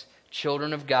harmless,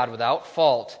 children of God without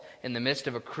fault in the midst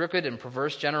of a crooked and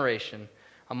perverse generation,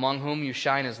 among whom you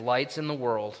shine as lights in the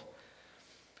world.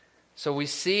 So we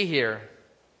see here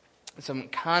some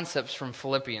concepts from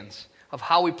Philippians of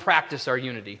how we practice our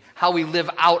unity, how we live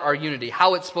out our unity,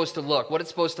 how it's supposed to look, what it's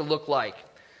supposed to look like.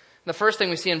 The first thing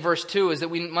we see in verse 2 is that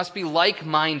we must be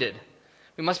like-minded.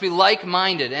 We must be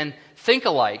like-minded and think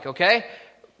alike, okay?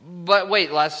 But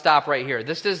wait, let's stop right here.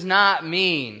 This does not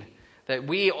mean that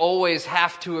we always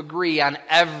have to agree on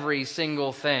every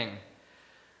single thing,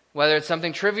 whether it's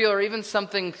something trivial or even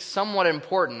something somewhat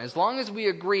important. As long as we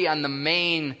agree on the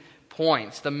main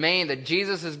points, that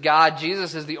Jesus is God,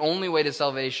 Jesus is the only way to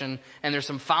salvation, and there's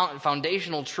some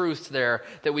foundational truths there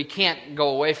that we can't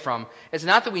go away from. It's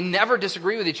not that we never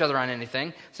disagree with each other on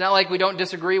anything. It's not like we don't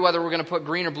disagree whether we're going to put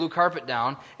green or blue carpet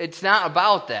down. It's not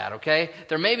about that, okay?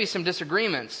 There may be some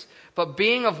disagreements, but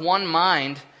being of one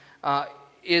mind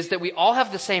is that we all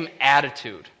have the same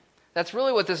attitude. That's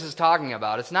really what this is talking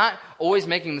about. It's not always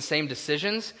making the same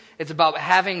decisions. It's about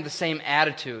having the same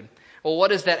attitude. Well,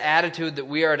 what is that attitude that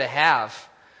we are to have?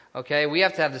 Okay, we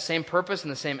have to have the same purpose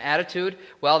and the same attitude.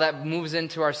 Well, that moves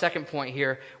into our second point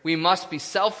here. We must be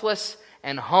selfless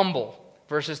and humble,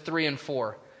 verses 3 and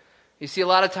 4. You see, a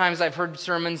lot of times I've heard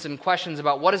sermons and questions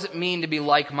about what does it mean to be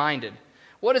like-minded?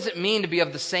 What does it mean to be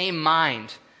of the same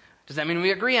mind? Does that mean we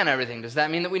agree on everything? Does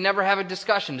that mean that we never have a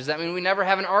discussion? Does that mean we never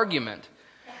have an argument?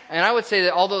 And I would say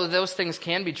that although those things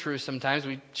can be true sometimes,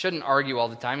 we shouldn't argue all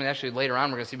the time. And actually later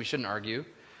on we're going to see we shouldn't argue.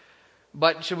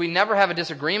 But should we never have a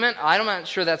disagreement? I'm not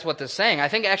sure that's what this is saying. I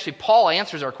think actually Paul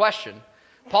answers our question.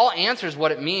 Paul answers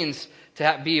what it means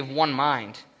to be of one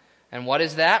mind. And what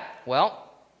is that? Well,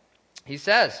 he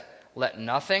says, let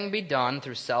nothing be done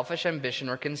through selfish ambition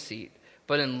or conceit,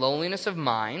 but in lowliness of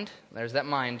mind, there's that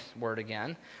mind word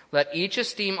again, let each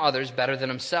esteem others better than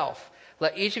himself.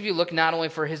 Let each of you look not only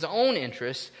for his own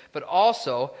interests, but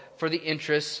also for the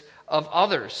interests of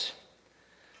others.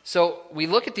 So we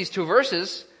look at these two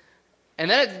verses, and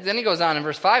then he goes on in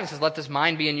verse 5 and says, let this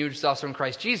mind be in you which is also in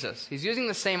Christ Jesus. He's using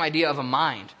the same idea of a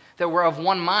mind, that we're of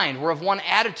one mind, we're of one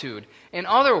attitude. In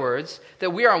other words,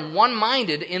 that we are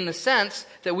one-minded in the sense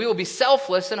that we will be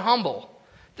selfless and humble.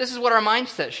 This is what our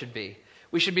mindset should be.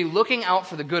 We should be looking out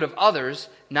for the good of others,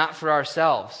 not for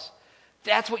ourselves.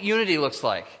 That's what unity looks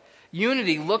like.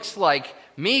 Unity looks like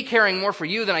me caring more for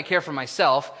you than I care for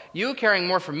myself, you caring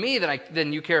more for me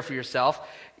than you care for yourself,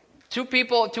 two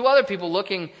other people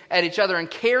looking at each other and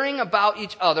caring about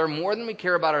each other more than we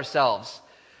care about ourselves.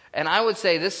 And I would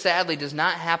say this sadly does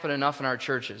not happen enough in our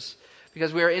churches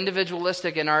because we are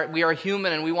individualistic and we are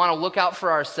human and we want to look out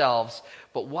for ourselves.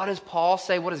 But what does Paul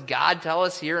say? What does God tell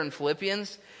us here in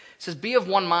Philippians? It says, be of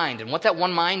one mind. And what that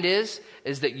one mind is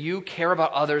that you care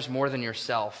about others more than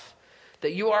yourself.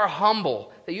 That you are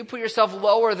humble, that you put yourself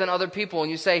lower than other people,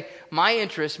 and you say, my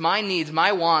interests, my needs,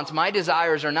 my wants, my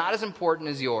desires are not as important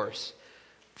as yours.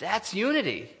 That's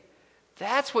unity.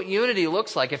 That's what unity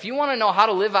looks like. If you want to know how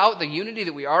to live out the unity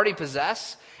that we already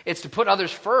possess, it's to put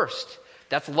others first.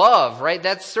 That's love, right?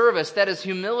 That's service. That is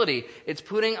humility. It's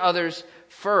putting others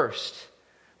first.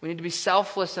 We need to be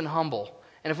selfless and humble.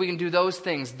 And if we can do those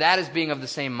things, that is being of the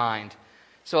same mind.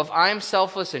 So if I'm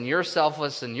selfless and you're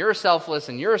selfless and you're selfless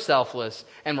and you're selfless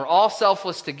and we're all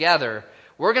selfless together,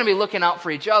 we're going to be looking out for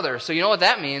each other. So you know what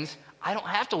that means? I don't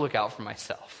have to look out for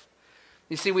myself.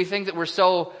 You see, we think that we're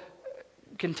so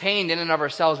contained in and of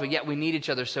ourselves, but yet we need each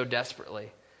other so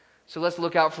desperately. So let's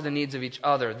look out for the needs of each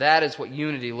other. That is what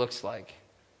unity looks like.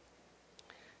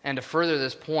 And to further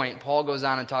this point, Paul goes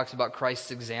on and talks about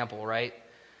Christ's example, right?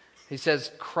 He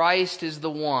says, Christ is the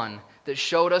one that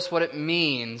showed us what it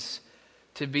means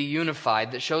to be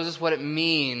unified, that shows us what it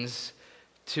means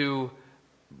to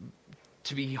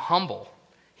be humble.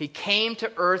 He came to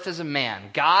earth as a man.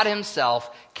 God himself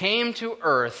came to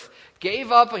earth,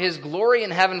 gave up his glory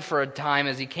in heaven for a time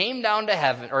as he came down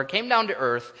to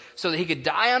earth so that he could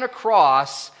die on a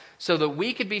cross so that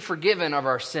we could be forgiven of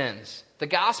our sins. The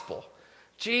gospel.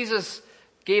 Jesus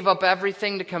gave up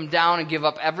everything to come down and give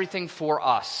up everything for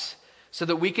us so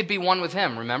that we could be one with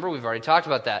him. Remember, we've already talked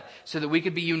about that. So that we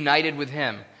could be united with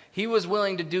him. He was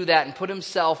willing to do that and put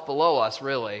himself below us,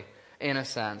 really, in a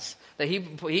sense. That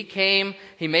he came,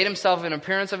 he made himself in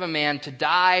appearance of a man to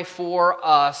die for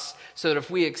us so that if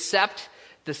we accept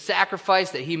the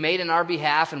sacrifice that he made in our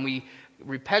behalf and we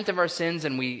repent of our sins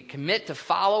and we commit to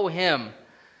follow him,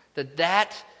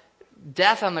 that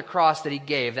death on the cross that he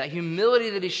gave, that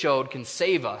humility that he showed can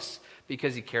save us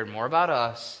because he cared more about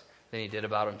us than he did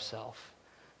about himself.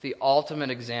 The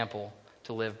ultimate example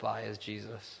to live by is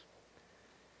Jesus.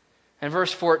 And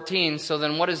verse 14, so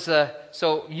then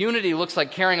so unity looks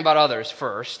like caring about others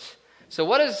first. So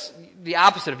what is the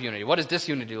opposite of unity? What does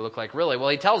disunity look like really? Well,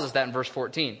 he tells us that in verse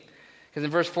 14. Because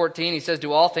in verse 14 he says,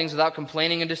 do all things without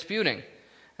complaining and disputing.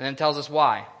 And then tells us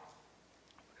why.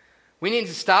 We need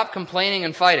to stop complaining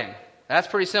and fighting. That's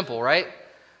pretty simple, right?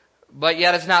 But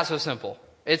yet it's not so simple.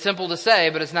 It's simple to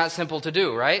say, but it's not simple to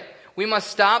do, right? We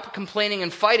must stop complaining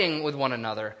and fighting with one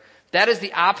another. That is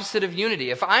the opposite of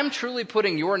unity. If I'm truly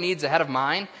putting your needs ahead of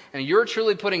mine, and you're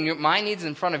truly putting my needs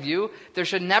in front of you, there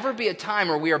should never be a time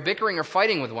where we are bickering or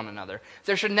fighting with one another.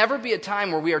 There should never be a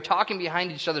time where we are talking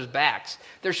behind each other's backs.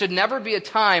 There should never be a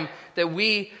time that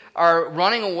we are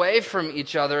running away from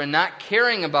each other and not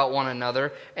caring about one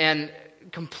another and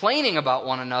complaining about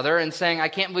one another and saying, I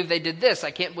can't believe they did this,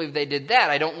 I can't believe they did that,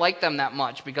 I don't like them that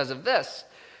much because of this.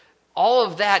 All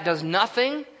of that does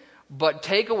nothing but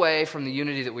take away from the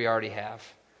unity that we already have.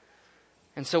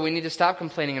 And so we need to stop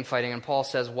complaining and fighting. And Paul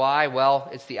says, why? Well,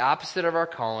 it's the opposite of our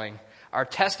calling. Our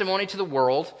testimony to the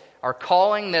world, our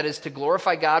calling that is to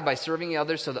glorify God by serving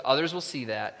others so that others will see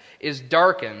that, is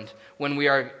darkened when we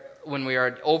are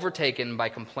overtaken by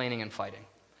complaining and fighting.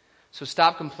 So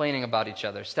stop complaining about each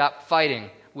other. Stop fighting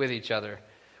with each other.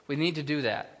 We need to do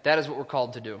that. That is what we're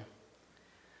called to do.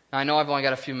 Now, I know I've only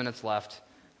got a few minutes left.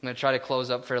 I'm going to try to close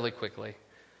up fairly quickly.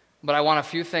 But I want a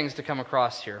few things to come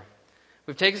across here.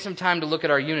 We've taken some time to look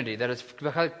at our unity. That is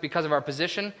because of our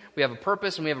position, we have a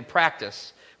purpose and we have a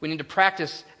practice. We need to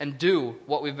practice and do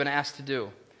what we've been asked to do.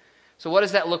 So what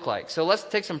does that look like? So let's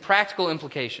take some practical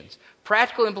implications.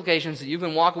 Practical implications that you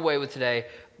can walk away with today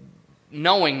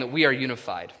knowing that we are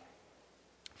unified.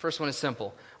 First one is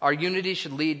simple. Our unity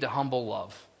should lead to humble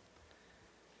love.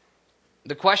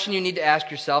 The question you need to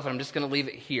ask yourself, and I'm just going to leave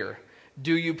it here,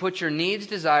 do you put your needs,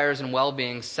 desires, and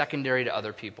well-being secondary to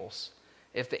other people's?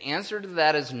 If the answer to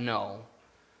that is no,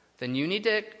 then you need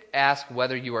to ask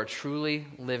whether you are truly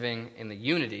living in the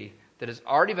unity that has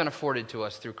already been afforded to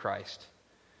us through Christ.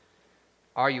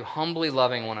 Are you humbly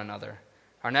loving one another?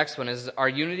 Our next one is our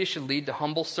unity should lead to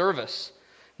humble service.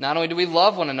 Not only do we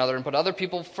love one another and put other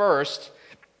people first,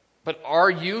 but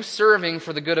are you serving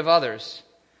for the good of others?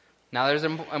 Now there's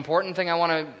an important thing I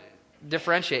want to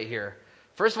differentiate here.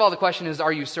 First of all, the question is,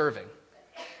 are you serving?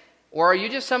 Or are you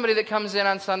just somebody that comes in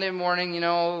on Sunday morning,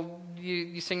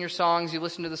 you sing your songs, you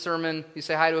listen to the sermon, you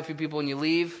say hi to a few people and you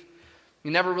leave?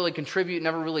 You never really contribute,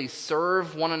 never really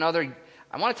serve one another.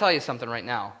 I want to tell you something right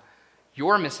now.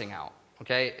 You're missing out,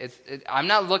 okay? I'm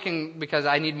not looking because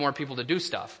I need more people to do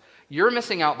stuff. You're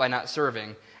missing out by not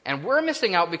serving, and we're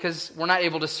missing out because we're not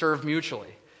able to serve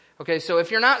mutually. Okay, so if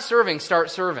you're not serving,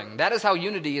 start serving. That is how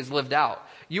unity is lived out.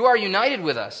 You are united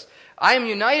with us. I am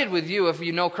united with you if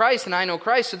you know Christ and I know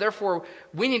Christ, so therefore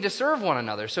we need to serve one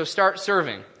another. So start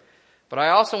serving. But I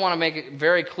also want to make it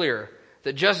very clear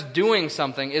that just doing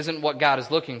something isn't what God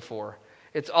is looking for.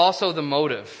 It's also the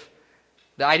motive.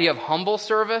 The idea of humble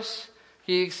service,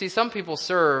 you see some people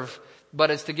serve, but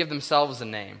it's to give themselves a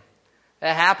name.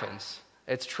 That happens.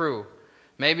 It's true.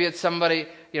 Maybe it's somebody,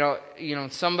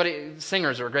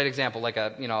 singers are a great example, like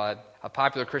a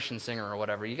popular Christian singer or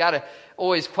whatever. You got to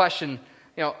always question,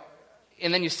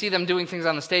 and then you see them doing things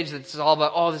on the stage that's all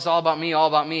about, this is all about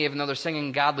me, even though they're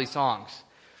singing godly songs.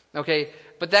 Okay,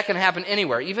 but that can happen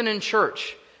anywhere, even in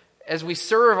church. As we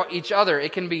serve each other,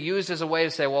 it can be used as a way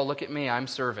to say, well, look at me, I'm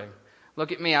serving.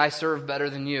 Look at me, I serve better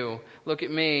than you. Look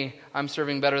at me, I'm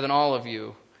serving better than all of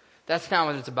you. That's not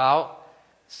what it's about.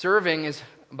 Serving is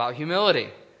about humility.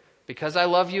 Because I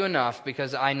love you enough,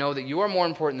 because I know that you are more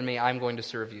important than me, I'm going to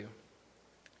serve you.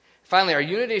 Finally, our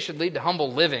unity should lead to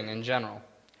humble living in general.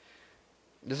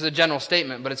 This is a general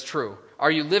statement, but it's true.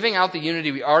 Are you living out the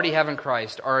unity we already have in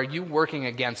Christ, or are you working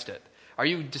against it? Are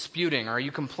you disputing? Are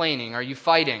you complaining? Are you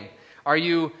fighting? Are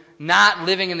you not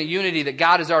living in the unity that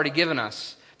God has already given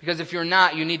us? Because if you're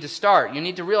not, you need to start. You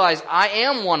need to realize, I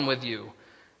am one with you.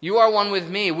 You are one with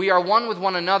me. We are one with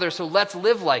one another, so let's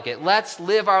live like it. Let's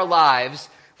live our lives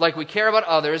like we care about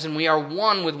others, and we are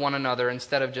one with one another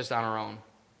instead of just on our own.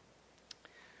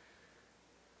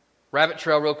 Rabbit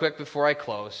trail real quick before I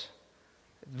close.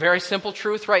 Very simple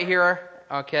truth right here,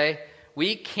 okay?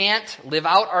 We can't live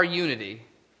out our unity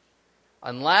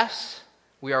unless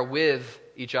we are with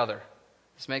each other.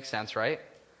 This makes sense, right?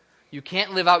 You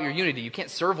can't live out your unity. You can't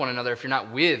serve one another if you're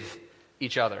not with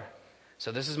each other.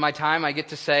 So this is my time. I get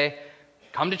to say,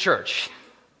 come to church.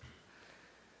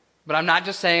 But I'm not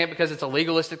just saying it because it's a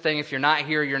legalistic thing. If you're not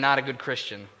here, you're not a good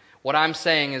Christian. What I'm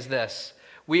saying is this.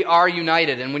 We are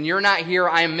united, and when you're not here,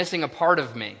 I am missing a part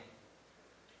of me.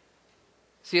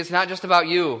 See, it's not just about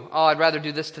you. Oh, I'd rather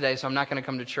do this today, so I'm not going to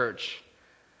come to church.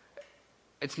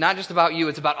 It's not just about you.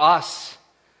 It's about us.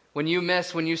 When you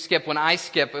miss, when you skip, when I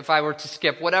skip, if I were to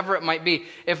skip, whatever it might be,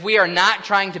 if we are not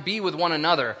trying to be with one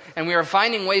another, and we are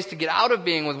finding ways to get out of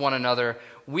being with one another,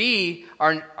 we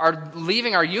are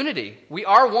leaving our unity. We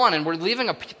are one, and we're leaving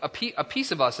a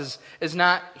piece of us is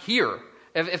not here,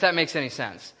 if that makes any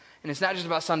sense. And it's not just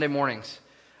about Sunday mornings.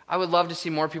 I would love to see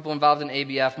more people involved in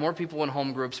ABF, more people in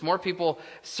home groups, more people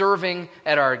serving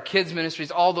at our kids'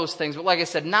 ministries, all those things. But like I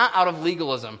said, not out of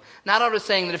legalism, not out of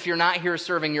saying that if you're not here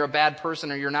serving, you're a bad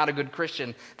person or you're not a good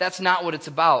Christian. That's not what it's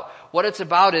about. What it's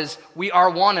about is we are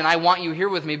one, and I want you here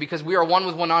with me because we are one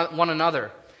with one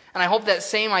another. And I hope that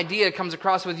same idea comes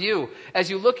across with you. As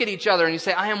you look at each other and you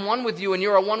say, I am one with you and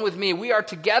you are one with me. We are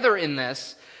together in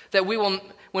this, that we will...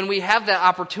 When we have that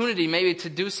opportunity maybe to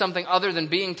do something other than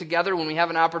being together, when we have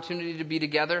an opportunity to be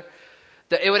together,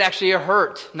 that it would actually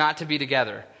hurt not to be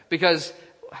together. Because,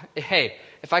 hey,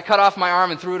 if I cut off my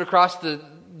arm and threw it across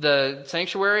the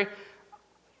sanctuary,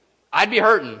 I'd be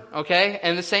hurting, okay?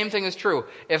 And the same thing is true.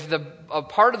 If a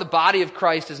part of the body of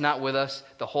Christ is not with us,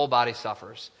 the whole body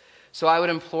suffers. So I would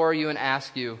implore you and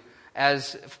ask you,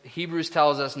 as Hebrews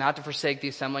tells us, not to forsake the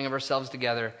assembling of ourselves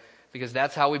together, because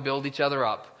that's how we build each other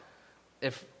up.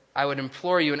 If I would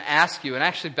implore you and ask you and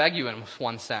actually beg you in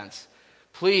one sense,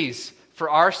 please,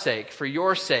 for our sake, for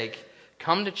your sake,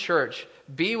 come to church,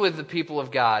 be with the people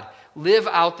of God, live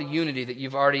out the unity that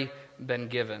you've already been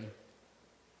given.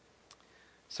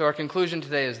 So our conclusion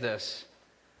today is this.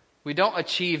 We don't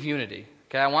achieve unity.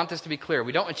 Okay, I want this to be clear.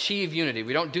 We don't achieve unity.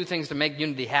 We don't do things to make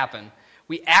unity happen.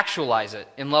 We actualize it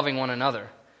in loving one another,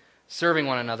 serving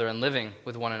one another, and living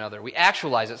with one another. We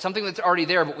actualize it, something that's already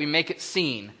there, but we make it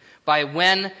seen by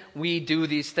when we do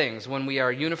these things, when we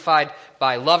are unified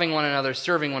by loving one another,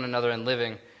 serving one another, and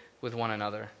living with one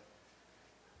another.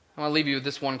 I want to leave you with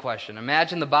this one question.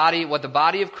 Imagine what the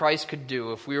body of Christ could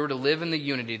do if we were to live in the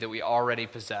unity that we already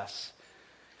possess.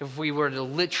 If we were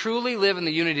to truly live in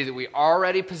the unity that we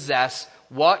already possess,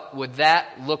 what would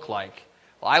that look like?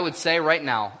 Well, I would say right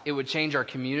now, it would change our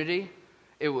community,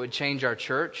 it would change our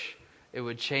church, it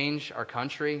would change our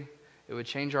country, it would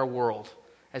change our world,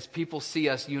 as people see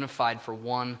us unified for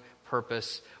one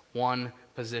purpose, one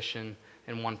position,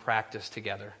 and one practice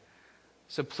together.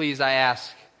 So please, I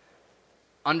ask,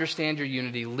 understand your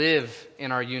unity, live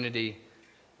in our unity,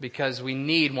 because we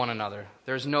need one another.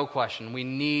 There's no question. We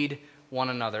need one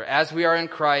another. As we are in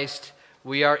Christ,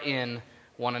 we are in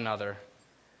one another.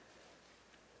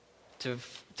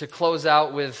 To close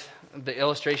out with the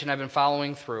illustration I've been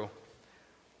following through,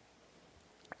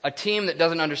 a team that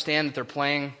doesn't understand that they're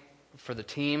playing for the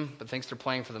team, but thinks they're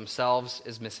playing for themselves,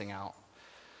 is missing out.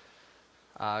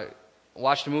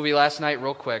 Watched a movie last night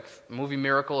real quick, movie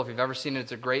Miracle. If you've ever seen it,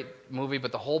 it's a great movie,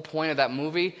 but the whole point of that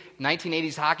movie,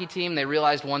 1980s hockey team, they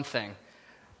realized one thing,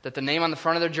 that the name on the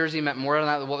front of their jersey meant more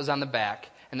than what was on the back,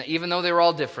 and that even though they were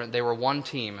all different, they were one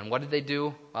team. And what did they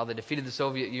do? Well, they defeated the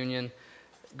Soviet Union.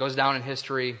 It goes down in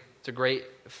history. It's a great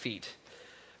feat.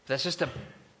 But that's just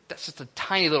a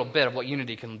tiny little bit of what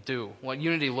unity can do, what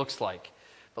unity looks like.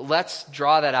 But let's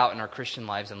draw that out in our Christian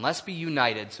lives, and let's be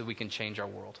united so we can change our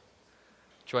world.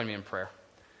 Join me in prayer.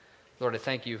 Lord, I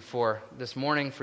thank you for this morning, for